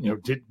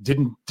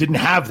didn't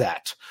have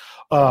that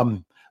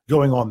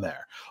going on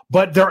there.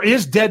 But there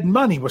is dead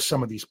money with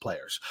some of these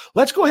players.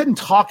 Let's go ahead and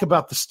talk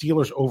about the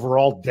Steelers'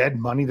 overall dead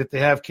money that they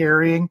have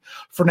carrying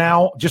for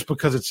now, just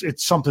because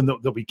it's something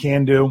that we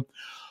can do.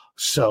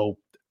 So,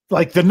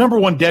 like, the number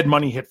one dead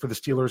money hit for the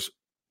Steelers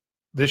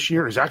this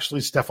year is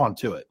actually Stephon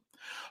Tuitt,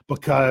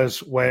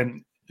 because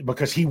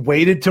he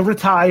waited to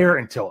retire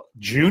until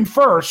June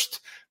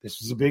 1st.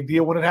 This was a big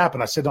deal when it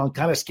happened. I said I'm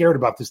kind of scared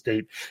about this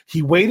date.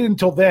 He waited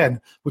until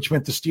then, which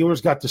meant the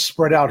Steelers got to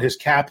spread out his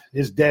cap,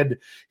 his dead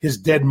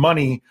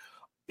money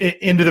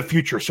into the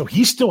future. So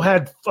he still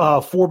had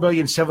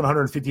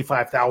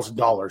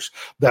 $4,755,000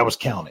 that was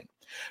counting.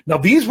 Now,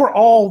 these were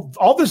all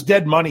this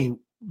dead money. A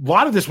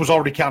lot of this was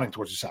already counting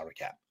towards the salary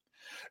cap.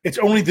 It's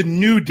only the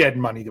new dead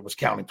money that was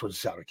counting towards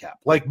the salary cap.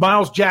 Like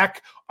Miles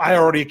Jack, I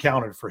already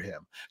accounted for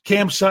him.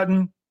 Cam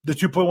Sutton, the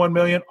 $2.1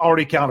 million,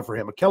 already accounted for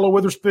him. Ahkello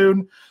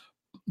Witherspoon,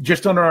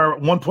 just under our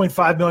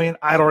 $1.5 million,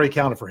 I'd already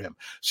accounted for him.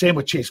 Same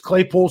with Chase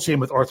Claypool. Same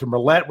with Arthur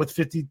Millette with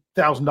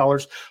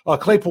 $50,000.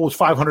 Claypool was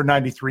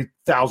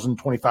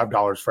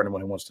 $593,025 for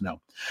anyone who wants to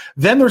know.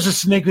 Then there's a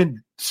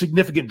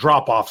significant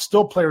drop-off.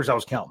 Still players I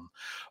was counting.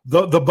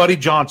 The Buddy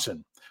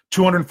Johnson,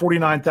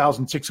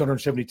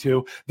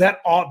 $249,672. That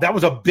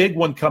was a big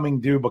one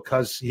coming due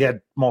because he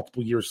had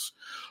multiple years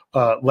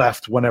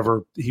left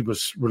whenever he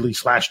was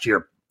released last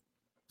year.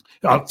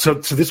 So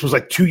this was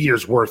like 2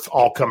 years worth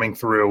all coming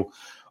through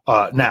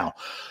now.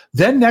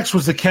 Then next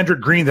was the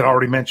Kendrick Green that I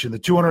already mentioned, the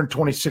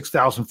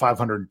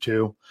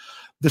 $226,502.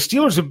 The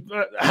Steelers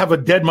have a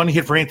dead money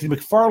hit for Anthony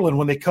McFarland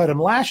when they cut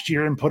him last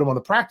year and put him on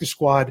the practice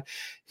squad.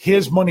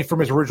 His money from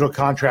his original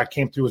contract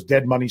came through as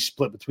dead money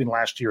split between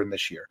last year and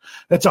this year.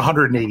 That's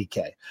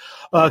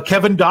 $180K.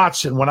 Kevin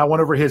Dotson, when I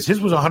went over his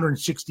was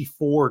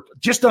 164,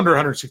 just under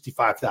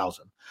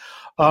 165,000.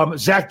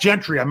 Zach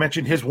Gentry, I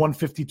mentioned his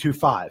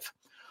 152.5.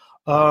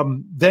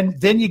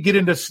 Then you get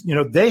into,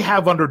 they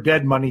have under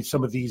dead money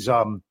some of these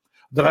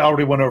that I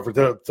already went over,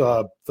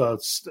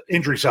 the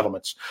injury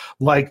settlements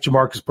like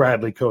Jamarcus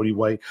Bradley, Cody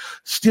White.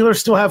 Steelers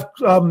still have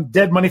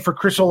dead money for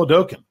Chris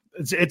Oladokun.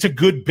 It's a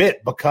good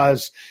bit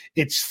because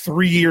it's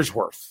 3 years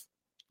worth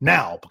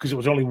now, because it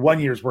was only 1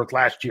 year's worth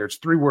last year. It's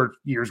 3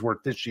 years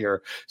worth this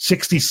year,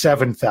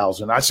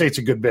 $67,000. I say it's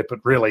a good bit,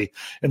 but really,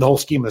 in the whole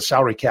scheme of the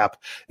salary cap,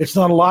 it's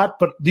not a lot,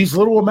 but these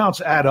little amounts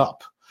add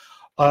up.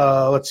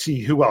 Let's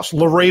see, who else?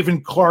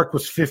 LaRaven Clark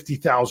was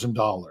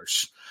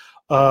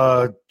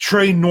 $50,000.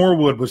 Trey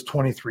Norwood was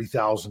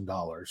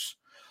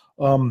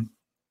 $23,000.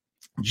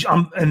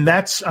 And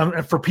that's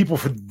for people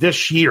for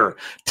this year.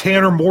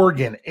 Tanner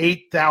Morgan,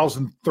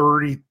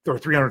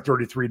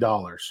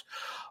 $8,033.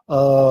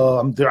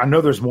 I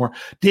know there's more.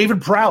 David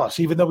Prowlis,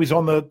 even though he's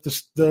on the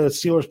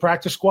Steelers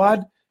practice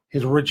squad,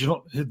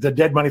 the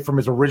dead money from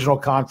his original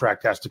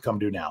contract has to come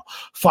due now.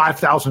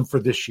 $5,000 for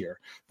this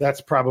year.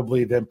 That's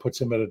probably then puts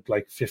him at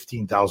like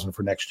 $15,000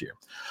 for next year.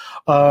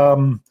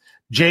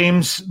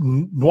 James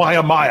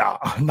Nyamaya,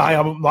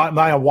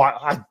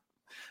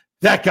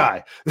 that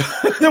guy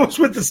that was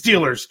with the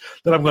Steelers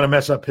that I'm going to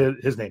mess up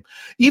his name.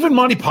 Even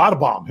Monty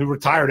Potabom, who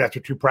retired after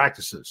 2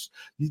 practices.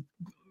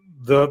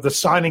 The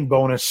signing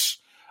bonus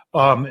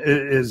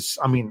is,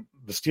 I mean,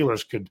 the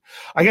Steelers could,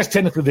 I guess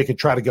technically they could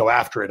try to go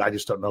after it. I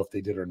just don't know if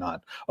they did or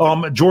not.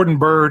 Jordan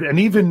Bird and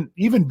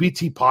even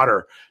BT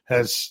Potter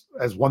has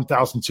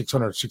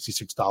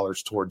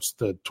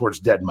 $1,666 towards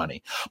dead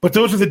money. But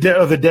those are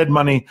the dead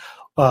money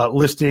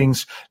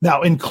listings.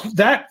 Now,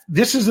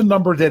 this is a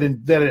number that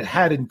it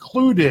had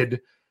included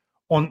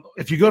on.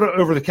 If you go to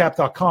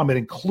overthecap.com, it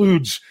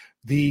includes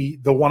the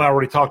one I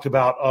already talked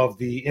about of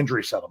the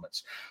injury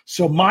settlements.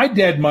 So my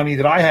dead money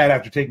that I had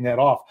after taking that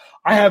off,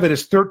 I have it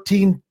as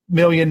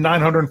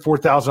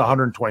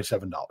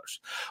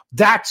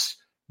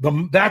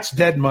 $13,904,127. That's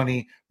dead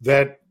money.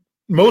 That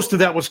most of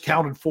that was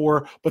counted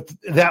for, but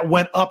that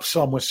went up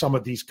some with some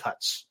of these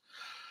cuts.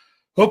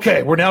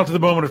 Okay, we're now to the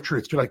moment of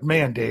truth. You're like,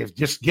 man, Dave,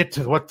 just get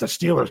to what the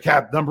Steelers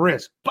cap number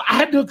is. But I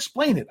had to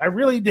explain it. I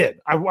really did.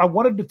 I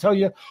wanted to tell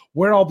you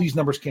where all these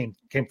numbers came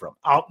from.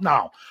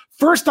 Now,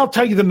 first I'll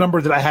tell you the number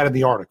that I had in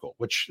the article,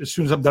 which as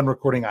soon as I'm done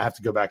recording, I have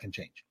to go back and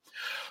change.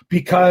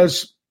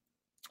 Because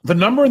the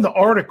number in the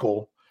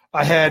article,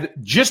 I had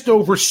just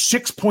over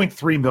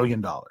 $6.3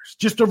 million.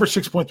 Just over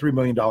 $6.3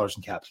 million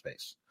in cap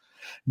space.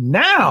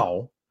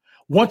 Now,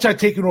 once I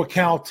take into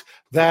account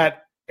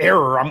that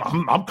error,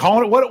 I'm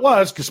calling it what it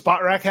was because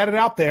Spot Rack had it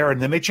out there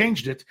and then they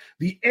changed it.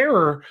 The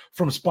error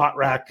from Spot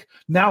Rack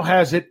now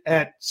has it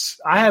at,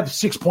 I have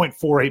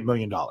 $6.48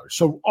 million.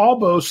 So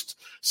almost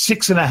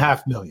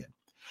 $6.5 million.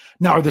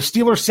 Now, are the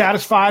Steelers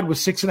satisfied with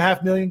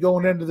 $6.5 million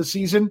going into the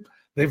season?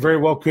 They very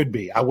well could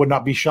be. I would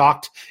not be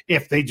shocked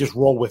if they just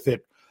roll with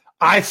it.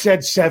 I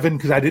said 7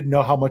 because I didn't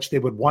know how much they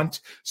would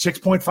want.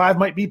 6.5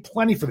 might be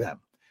plenty for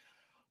them.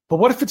 But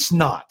what if it's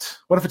not?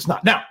 What if it's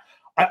not? Now,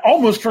 I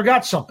almost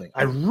forgot something.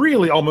 I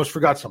really almost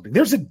forgot something.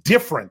 There's a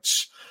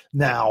difference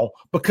now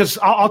because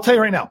I'll tell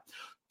you right now.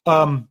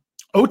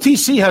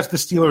 OTC has the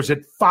Steelers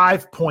at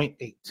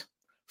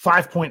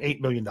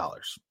 $5.8 million,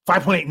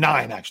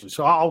 $5.89 actually.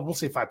 So we'll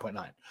say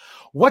 5.9.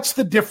 What's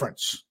the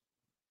difference?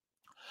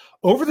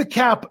 Over the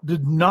Cap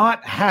did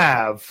not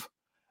have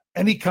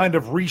any kind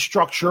of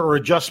restructure or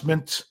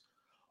adjustment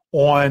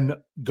on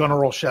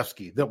Gunnar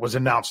Olszewski that was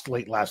announced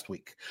late last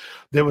week.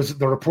 The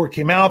report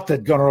came out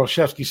that Gunnar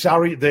Olszewski's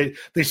salary, they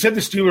said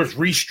the Steelers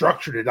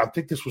restructured it. I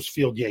think this was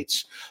Field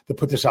Yates that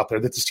put this out there,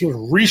 that the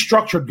Steelers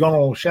restructured Gunnar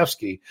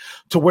Olszewski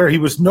to where he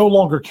was no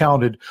longer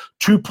counted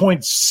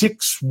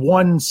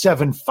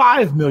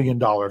 $2.6175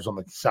 million on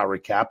the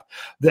salary cap,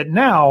 that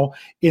now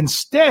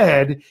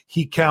instead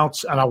he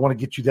counts, and I want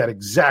to get you that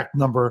exact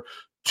number,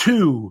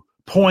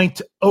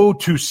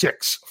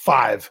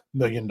 $2.0265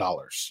 million.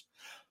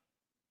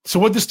 So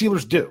what did the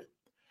Steelers do?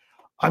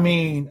 I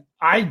mean,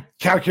 I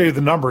calculated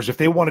the numbers. If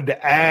they wanted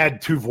to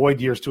add 2 void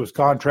years to his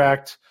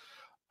contract,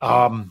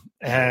 and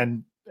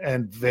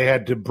they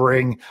had to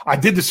bring – I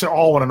did this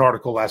all in an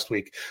article last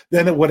week.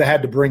 Then it would have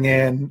had to bring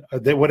in –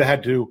 they would have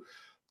had to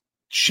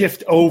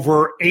shift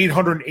over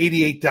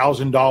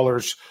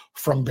 $888,000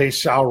 from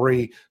base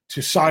salary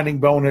to signing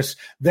bonus.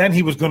 Then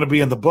he was going to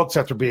be in the books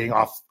after being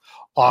off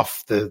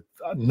the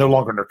no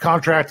longer under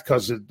contract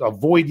because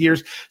of void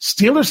years.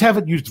 Steelers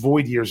haven't used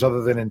void years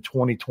other than in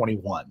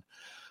 2021.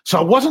 So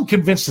I wasn't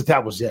convinced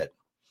that was it.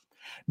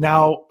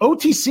 Now,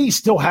 OTC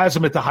still has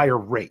him at the higher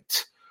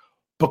rate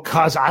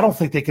because I don't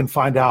think they can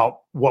find out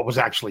what was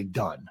actually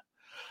done.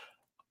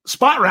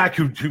 Spot Rack,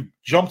 who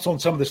jumps on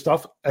some of this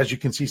stuff, as you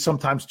can see,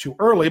 sometimes too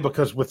early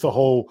because with the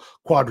whole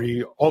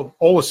Quadri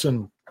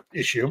Olison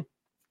issue,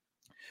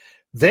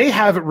 they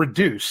have it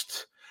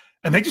reduced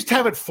and they just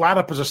have it flat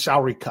up as a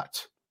salary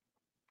cut.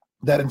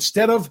 That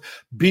instead of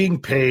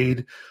being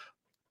paid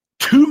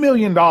 $2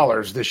 million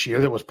this year,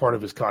 that was part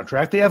of his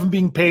contract, they have him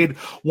being paid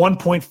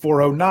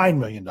 $1.409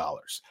 million.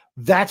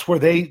 That's where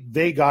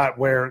they got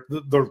where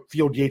the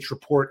Field Yates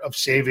report of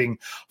saving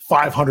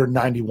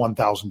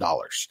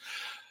 $591,000.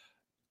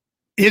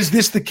 Is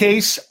this the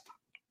case?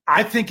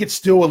 I think it's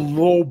still a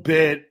little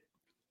bit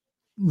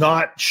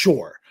not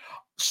sure.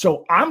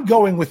 So I'm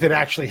going with it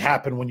actually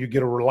happened when you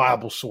get a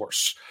reliable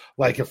source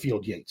like a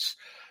Field Yates.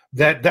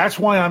 That's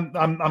why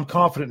I'm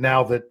confident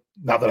now that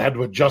now that I had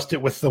to adjust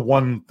it with the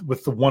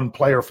one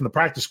player from the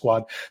practice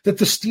squad, that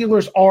the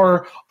Steelers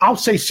are, I'll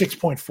say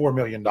 $6.4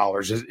 million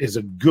is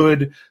a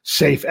good,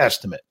 safe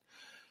estimate.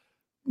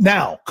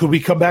 Now, could we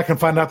come back and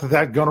find out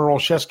that Gunnar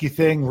Olszewski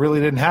thing really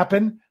didn't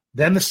happen?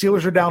 Then the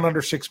Steelers are down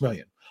under $6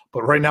 million.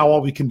 But right now,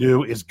 all we can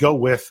do is go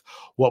with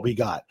what we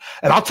got.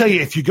 And I'll tell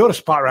you, if you go to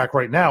Spot Rack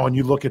right now and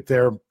you look at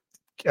their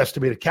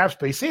estimated cap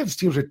space, they have the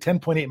Steelers at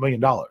 $10.8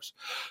 million,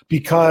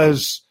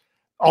 because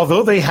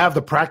although they have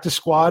the practice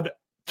squad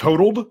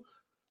totaled,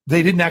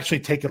 they didn't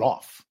actually take it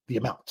off the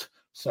amount.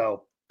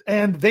 So,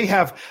 and they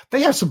have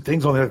some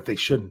things on there that they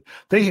shouldn't.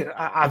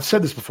 I've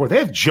said this before. They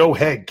have Joe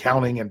Haeg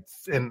counting as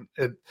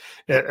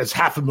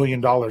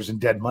 $500,000 in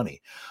dead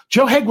money.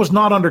 Joe Haeg was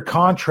not under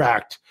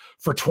contract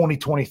for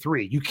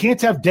 2023. You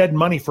can't have dead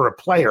money for a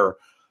player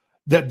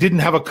that didn't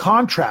have a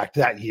contract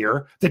that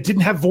year, that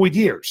didn't have void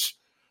years.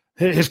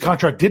 His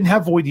contract didn't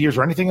have void years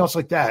or anything else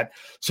like that.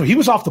 So he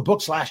was off the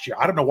books last year.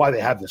 I don't know why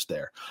they have this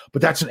there,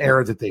 but that's an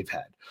error that they've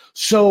had.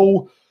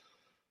 So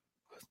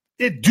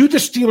do the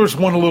Steelers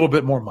want a little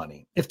bit more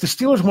money? If the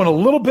Steelers want a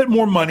little bit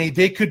more money,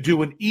 they could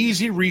do an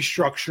easy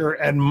restructure.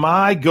 And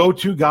my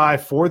go-to guy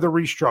for the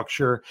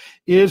restructure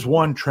is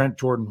one Trent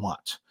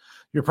Jordan-Watt.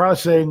 You're probably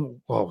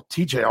saying, well,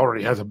 TJ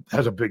already has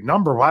a big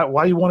number.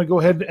 Why you want to go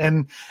ahead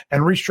and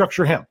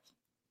restructure him?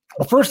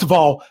 Well, first of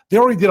all, they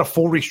already did a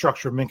full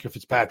restructure of Minkah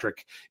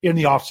Fitzpatrick in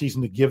the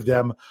offseason to give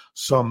them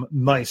some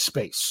nice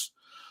space.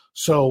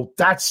 So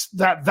that's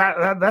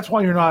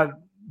why you're not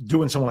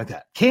doing something like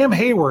that. Cam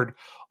Hayward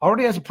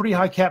already has a pretty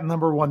high cap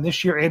number one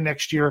this year and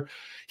next year.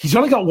 He's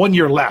only got 1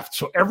 year left,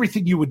 so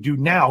everything you would do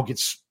now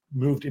gets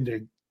moved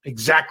into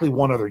exactly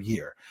one other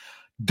year.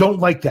 Don't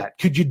like that.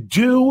 Could you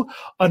do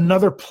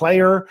another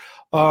player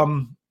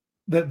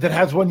that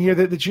has 1 year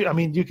that you – I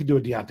mean, you could do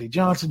a Deontay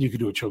Johnson. You could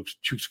do a Chuks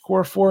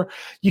Okorafor.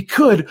 You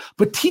could,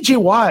 but TJ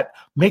Watt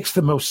makes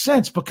the most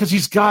sense because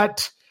he's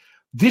got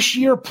this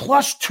year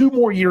plus 2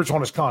 more years on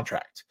his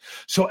contract.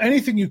 So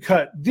anything you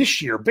cut this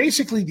year,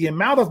 basically the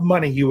amount of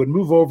money you would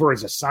move over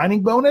as a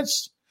signing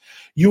bonus,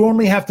 you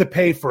only have to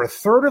pay for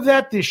 1/3 of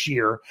that this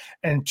year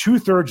and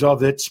 2/3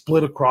 of it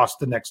split across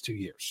the next 2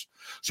 years.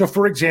 So,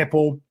 for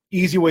example –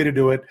 easy way to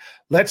do it.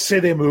 Let's say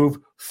they move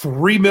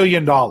 $3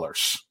 million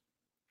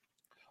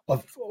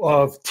of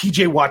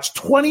TJ Watt's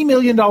 $20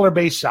 million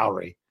base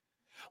salary.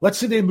 Let's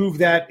say they move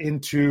that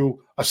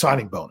into a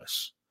signing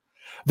bonus.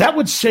 That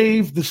would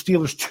save the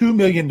Steelers $2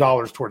 million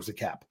towards the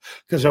cap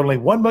because only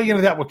 $1 million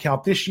of that would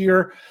count this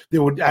year. They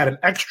would add an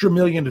extra $1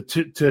 million to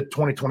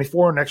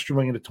 2024, an extra $1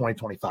 million to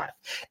 2025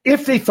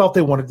 if they felt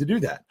they wanted to do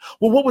that.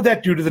 Well, what would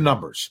that do to the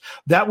numbers?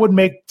 That would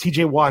make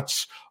TJ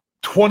Watt's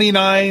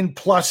 29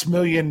 plus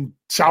million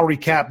salary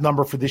cap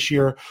number for this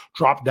year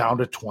drop down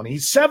to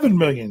 27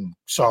 million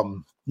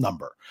some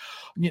number.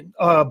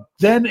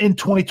 Then in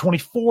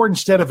 2024,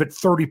 instead of at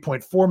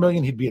 30.4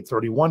 million, he'd be at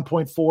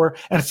 31.4.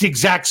 And it's the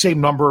exact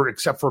same number,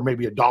 except for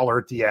maybe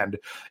 $1 at the end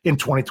in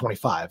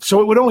 2025.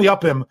 So it would only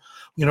up him,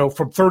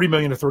 from 30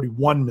 million to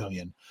 31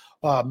 million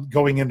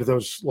going into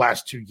those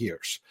last 2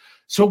 years.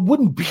 So it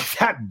wouldn't be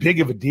that big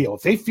of a deal.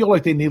 If they feel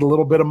like they need a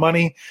little bit of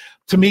money,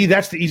 to me,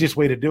 that's the easiest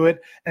way to do it.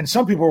 And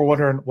some people are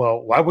wondering, well,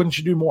 why wouldn't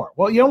you do more?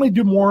 Well, you only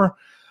do more.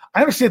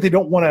 I understand they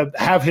don't want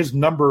to have his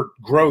number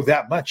grow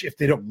that much if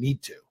they don't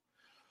need to.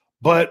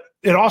 But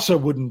it also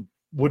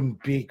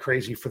wouldn't be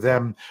crazy for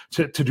them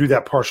to do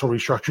that partial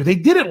restructure. They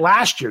did it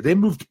last year. They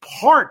moved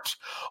part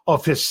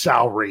of his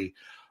salary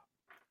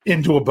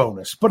into a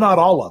bonus, but not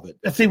all of it.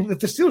 If the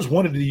Steelers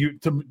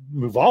wanted to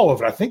move all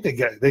of it, I think they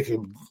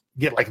could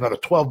get like another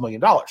 $12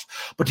 million.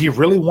 But do you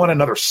really want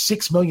another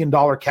 $6 million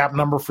cap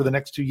number for the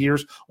next 2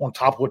 years on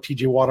top of what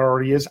TJ Watt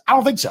already is? I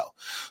don't think so.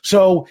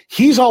 So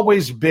he's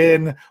always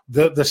been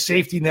the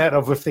safety net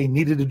of if they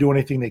needed to do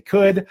anything they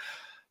could.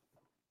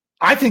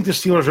 I think the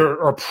Steelers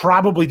are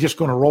probably just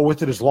going to roll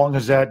with it as long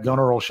as that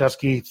Gunnar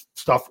Olszewski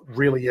stuff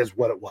really is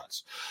what it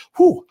was.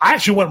 I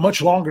actually went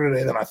much longer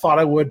today than I thought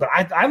I would, but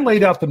I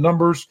laid out the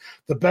numbers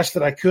the best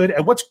that I could.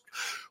 And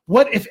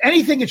what if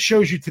anything it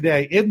shows you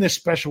today in this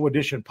special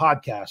edition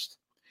podcast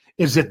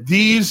is that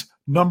these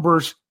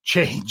numbers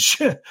change.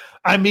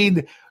 I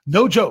mean,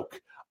 no joke.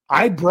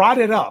 I brought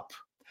it up,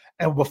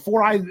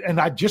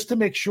 and I just to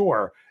make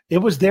sure it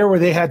was there where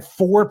they had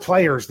 4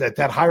 players that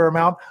higher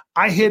amount.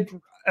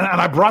 And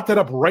I brought that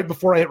up right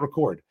before I hit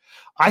record.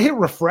 I hit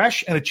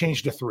refresh, and it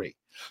changed to 3.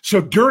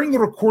 So during the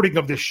recording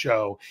of this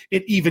show,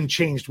 it even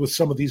changed with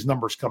some of these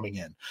numbers coming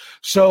in.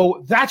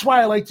 So that's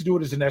why I like to do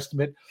it as an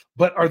estimate.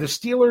 But are the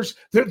Steelers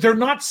 – they're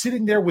not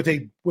sitting there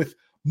with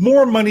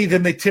more money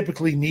than they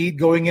typically need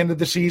going into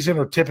the season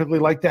or typically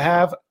like to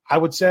have, I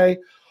would say.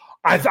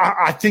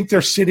 I think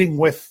they're sitting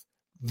with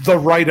the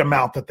right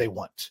amount that they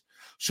want.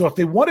 So if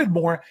they wanted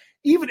more,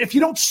 even if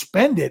you don't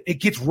spend it, it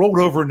gets rolled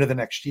over into the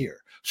next year.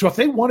 So if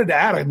they wanted to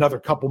add another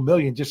couple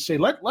million, just say,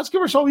 let's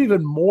give ourselves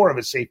even more of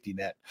a safety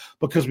net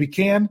because we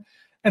can.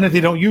 And if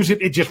they don't use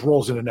it, it just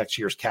rolls into next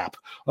year's cap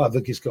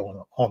that gets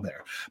going on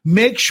there.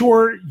 Make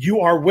sure you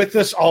are with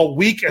us all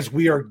week as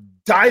we are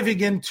diving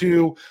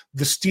into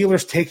the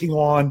Steelers taking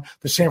on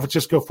the San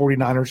Francisco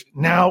 49ers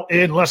now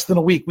in less than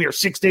a week. We are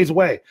 6 days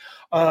away.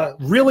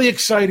 Really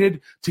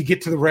excited to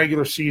get to the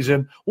regular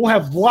season. We'll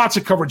have lots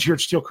of coverage here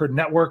at Steel Curtain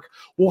Network.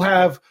 We'll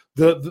have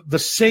the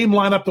same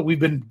lineup that we've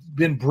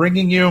been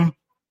bringing you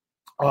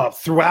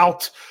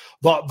throughout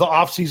the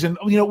offseason,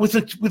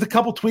 with a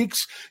couple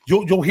tweaks.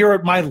 You'll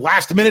hear my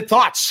last minute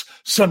thoughts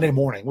Sunday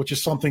morning, which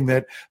is something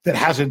that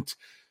hasn't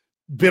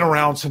been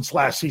around since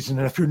last season.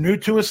 And if you're new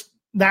to us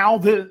now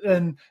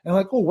and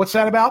like, oh, what's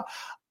that about?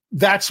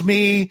 That's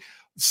me.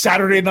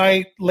 Saturday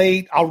night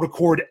late, I'll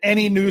record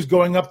any news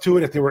going up to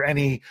it. If there were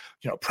any,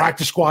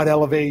 practice squad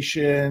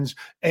elevations,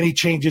 any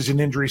changes in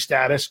injury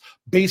status,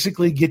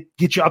 basically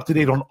get you up to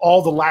date on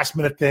all the last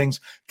minute things,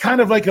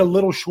 kind of like a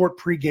little short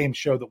pregame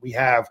show that we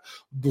have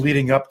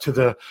leading up to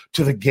the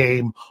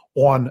game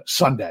on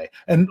Sunday.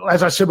 And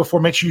as I said before,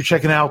 make sure you're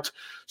checking out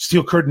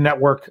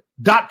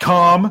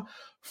SteelCurtainNetwork.com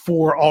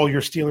for all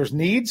your Steelers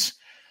needs.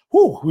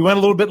 We went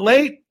a little bit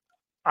late.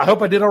 I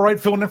hope I did all right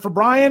filling in for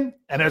Brian.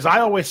 And as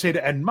I always say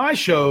to end my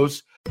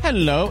shows,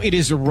 Hello, it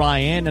is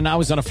Ryan, and I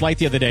was on a flight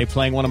the other day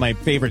playing one of my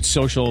favorite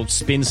social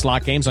spin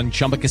slot games on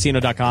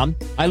ChumbaCasino.com.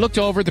 I looked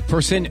over at the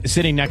person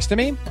sitting next to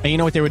me, and you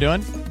know what they were doing?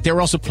 They were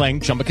also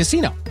playing Chumba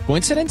Casino.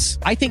 Coincidence?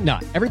 I think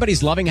not.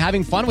 Everybody's loving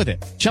having fun with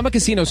it. Chumba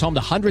Casino is home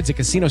to hundreds of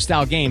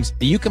casino-style games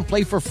that you can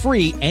play for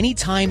free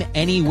anytime,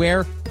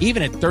 anywhere,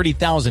 even at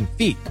 30,000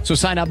 feet. So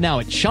sign up now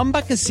at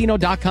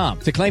ChumbaCasino.com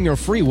to claim your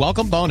free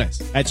welcome bonus.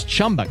 That's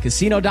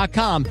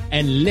ChumbaCasino.com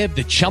and live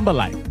the Chumba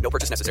life. No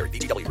purchase necessary.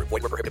 VGW. Void were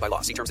prohibited by law.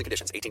 See terms and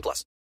conditions.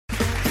 18+.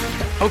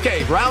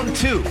 Okay, round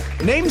two.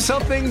 Name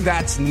something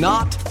that's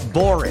not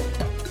boring.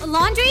 A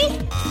laundry?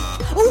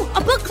 Ooh, a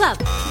book club.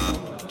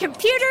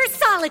 Computer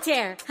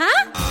solitaire,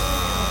 huh?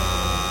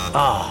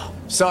 Ah,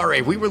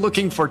 sorry, we were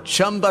looking for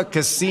Chumba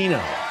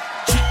Casino.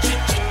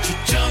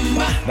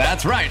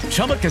 That's right,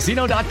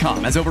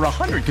 ChumbaCasino.com has over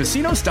 100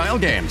 casino-style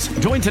games.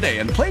 Join today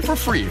and play for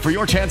free for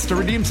your chance to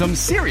redeem some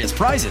serious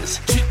prizes.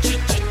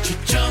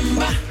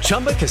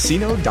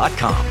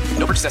 ChumbaCasino.com.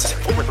 No purchase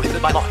necessary. Void were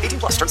prohibited by law. 18+.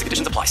 Terms and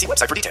conditions apply. See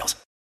website for details.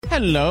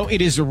 Hello,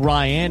 it is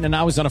Ryan, and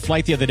I was on a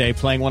flight the other day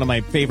playing one of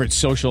my favorite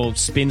social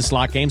spin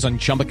slot games on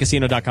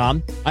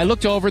ChumbaCasino.com. I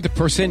looked over at the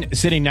person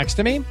sitting next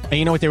to me, and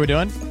you know what they were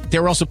doing? They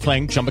were also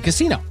playing Chumba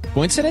Casino.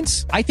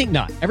 Coincidence? I think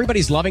not.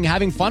 Everybody's loving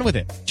having fun with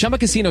it. Chumba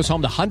Casino is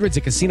home to hundreds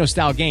of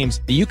casino-style games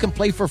that you can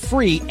play for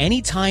free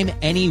anytime,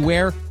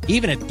 anywhere,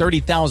 even at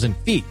 30,000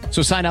 feet.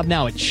 So sign up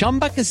now at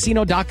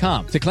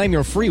ChumbaCasino.com to claim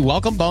your free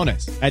welcome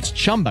bonus. That's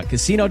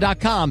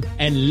ChumbaCasino.com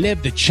and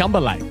live the Chumba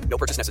life. No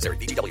purchase necessary.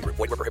 VGW. Void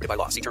were prohibited by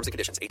law. See terms and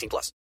conditions.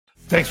 18+.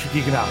 Thanks for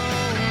geeking out.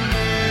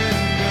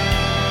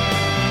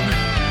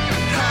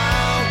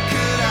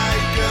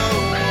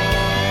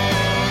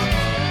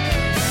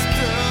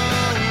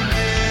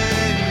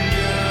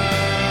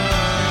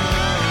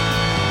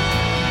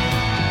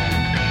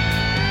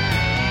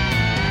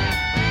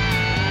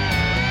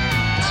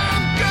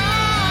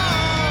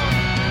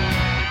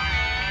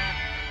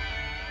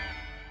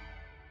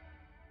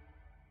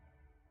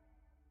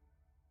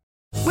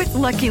 With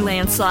Lucky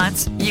Land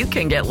Slots, you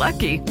can get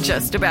lucky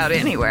just about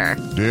anywhere.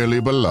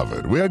 Dearly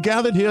beloved, we are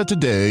gathered here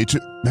today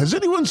to... Has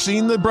anyone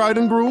seen the bride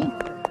and groom?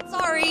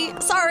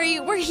 Sorry,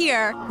 we're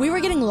here. We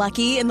were getting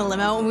lucky in the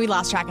limo and we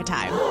lost track of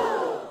time.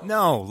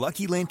 No,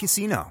 Lucky Land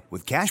Casino,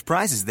 with cash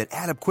prizes that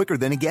add up quicker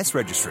than a guest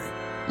registry.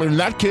 In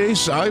that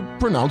case, I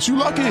pronounce you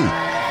lucky.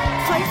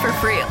 Play for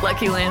free at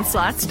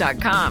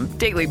LuckyLandSlots.com.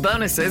 Daily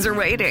bonuses are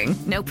waiting.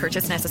 No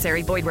purchase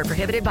necessary. Void where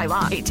prohibited by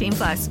law.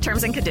 18+.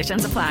 Terms and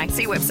conditions apply.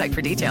 See website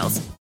for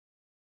details.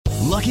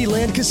 Lucky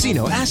Land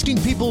Casino,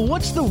 asking people,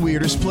 what's the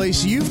weirdest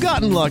place you've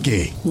gotten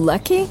lucky?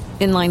 Lucky?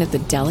 In line at the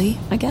deli,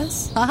 I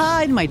guess?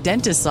 Aha, in my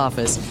dentist's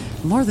office.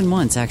 More than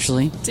once,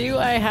 actually. Do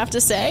I have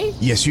to say?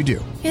 Yes, you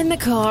do. In the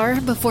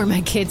car before my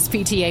kids'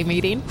 PTA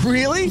meeting.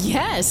 Really?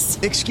 Yes.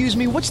 Excuse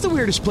me, what's the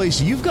weirdest place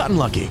you've gotten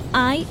lucky?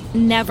 I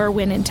never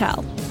win and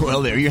tell.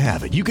 Well, there you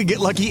have it. You can get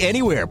lucky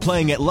anywhere,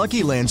 playing at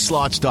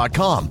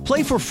LuckyLandSlots.com.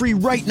 Play for free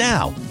right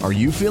now. Are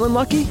you feeling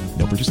lucky?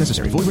 No purchase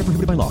necessary. Void where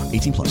prohibited by law.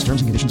 18+.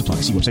 Terms and conditions apply.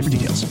 See website for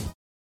details.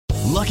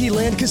 Lucky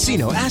Land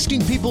Casino,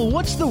 asking people,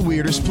 what's the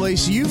weirdest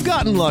place you've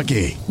gotten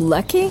lucky?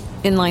 Lucky?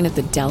 In line at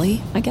the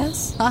deli, I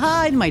guess?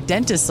 Aha, in my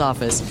dentist's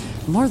office.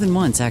 More than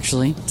once,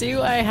 actually.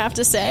 Do I have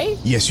to say?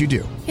 Yes, you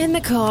do. In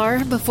the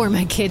car before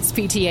my kids'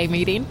 PTA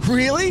meeting.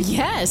 Really?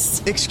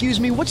 Yes.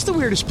 Excuse me, what's the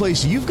weirdest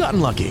place you've gotten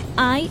lucky?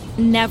 I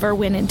never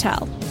win and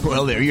tell.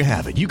 Well, there you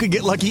have it. You can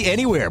get lucky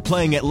anywhere,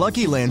 playing at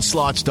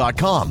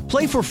LuckyLandSlots.com.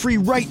 Play for free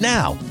right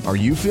now. Are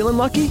you feeling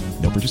lucky?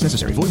 No purchase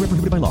necessary. Void where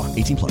prohibited by law.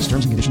 18+.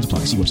 Terms and conditions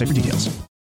apply. See website for details.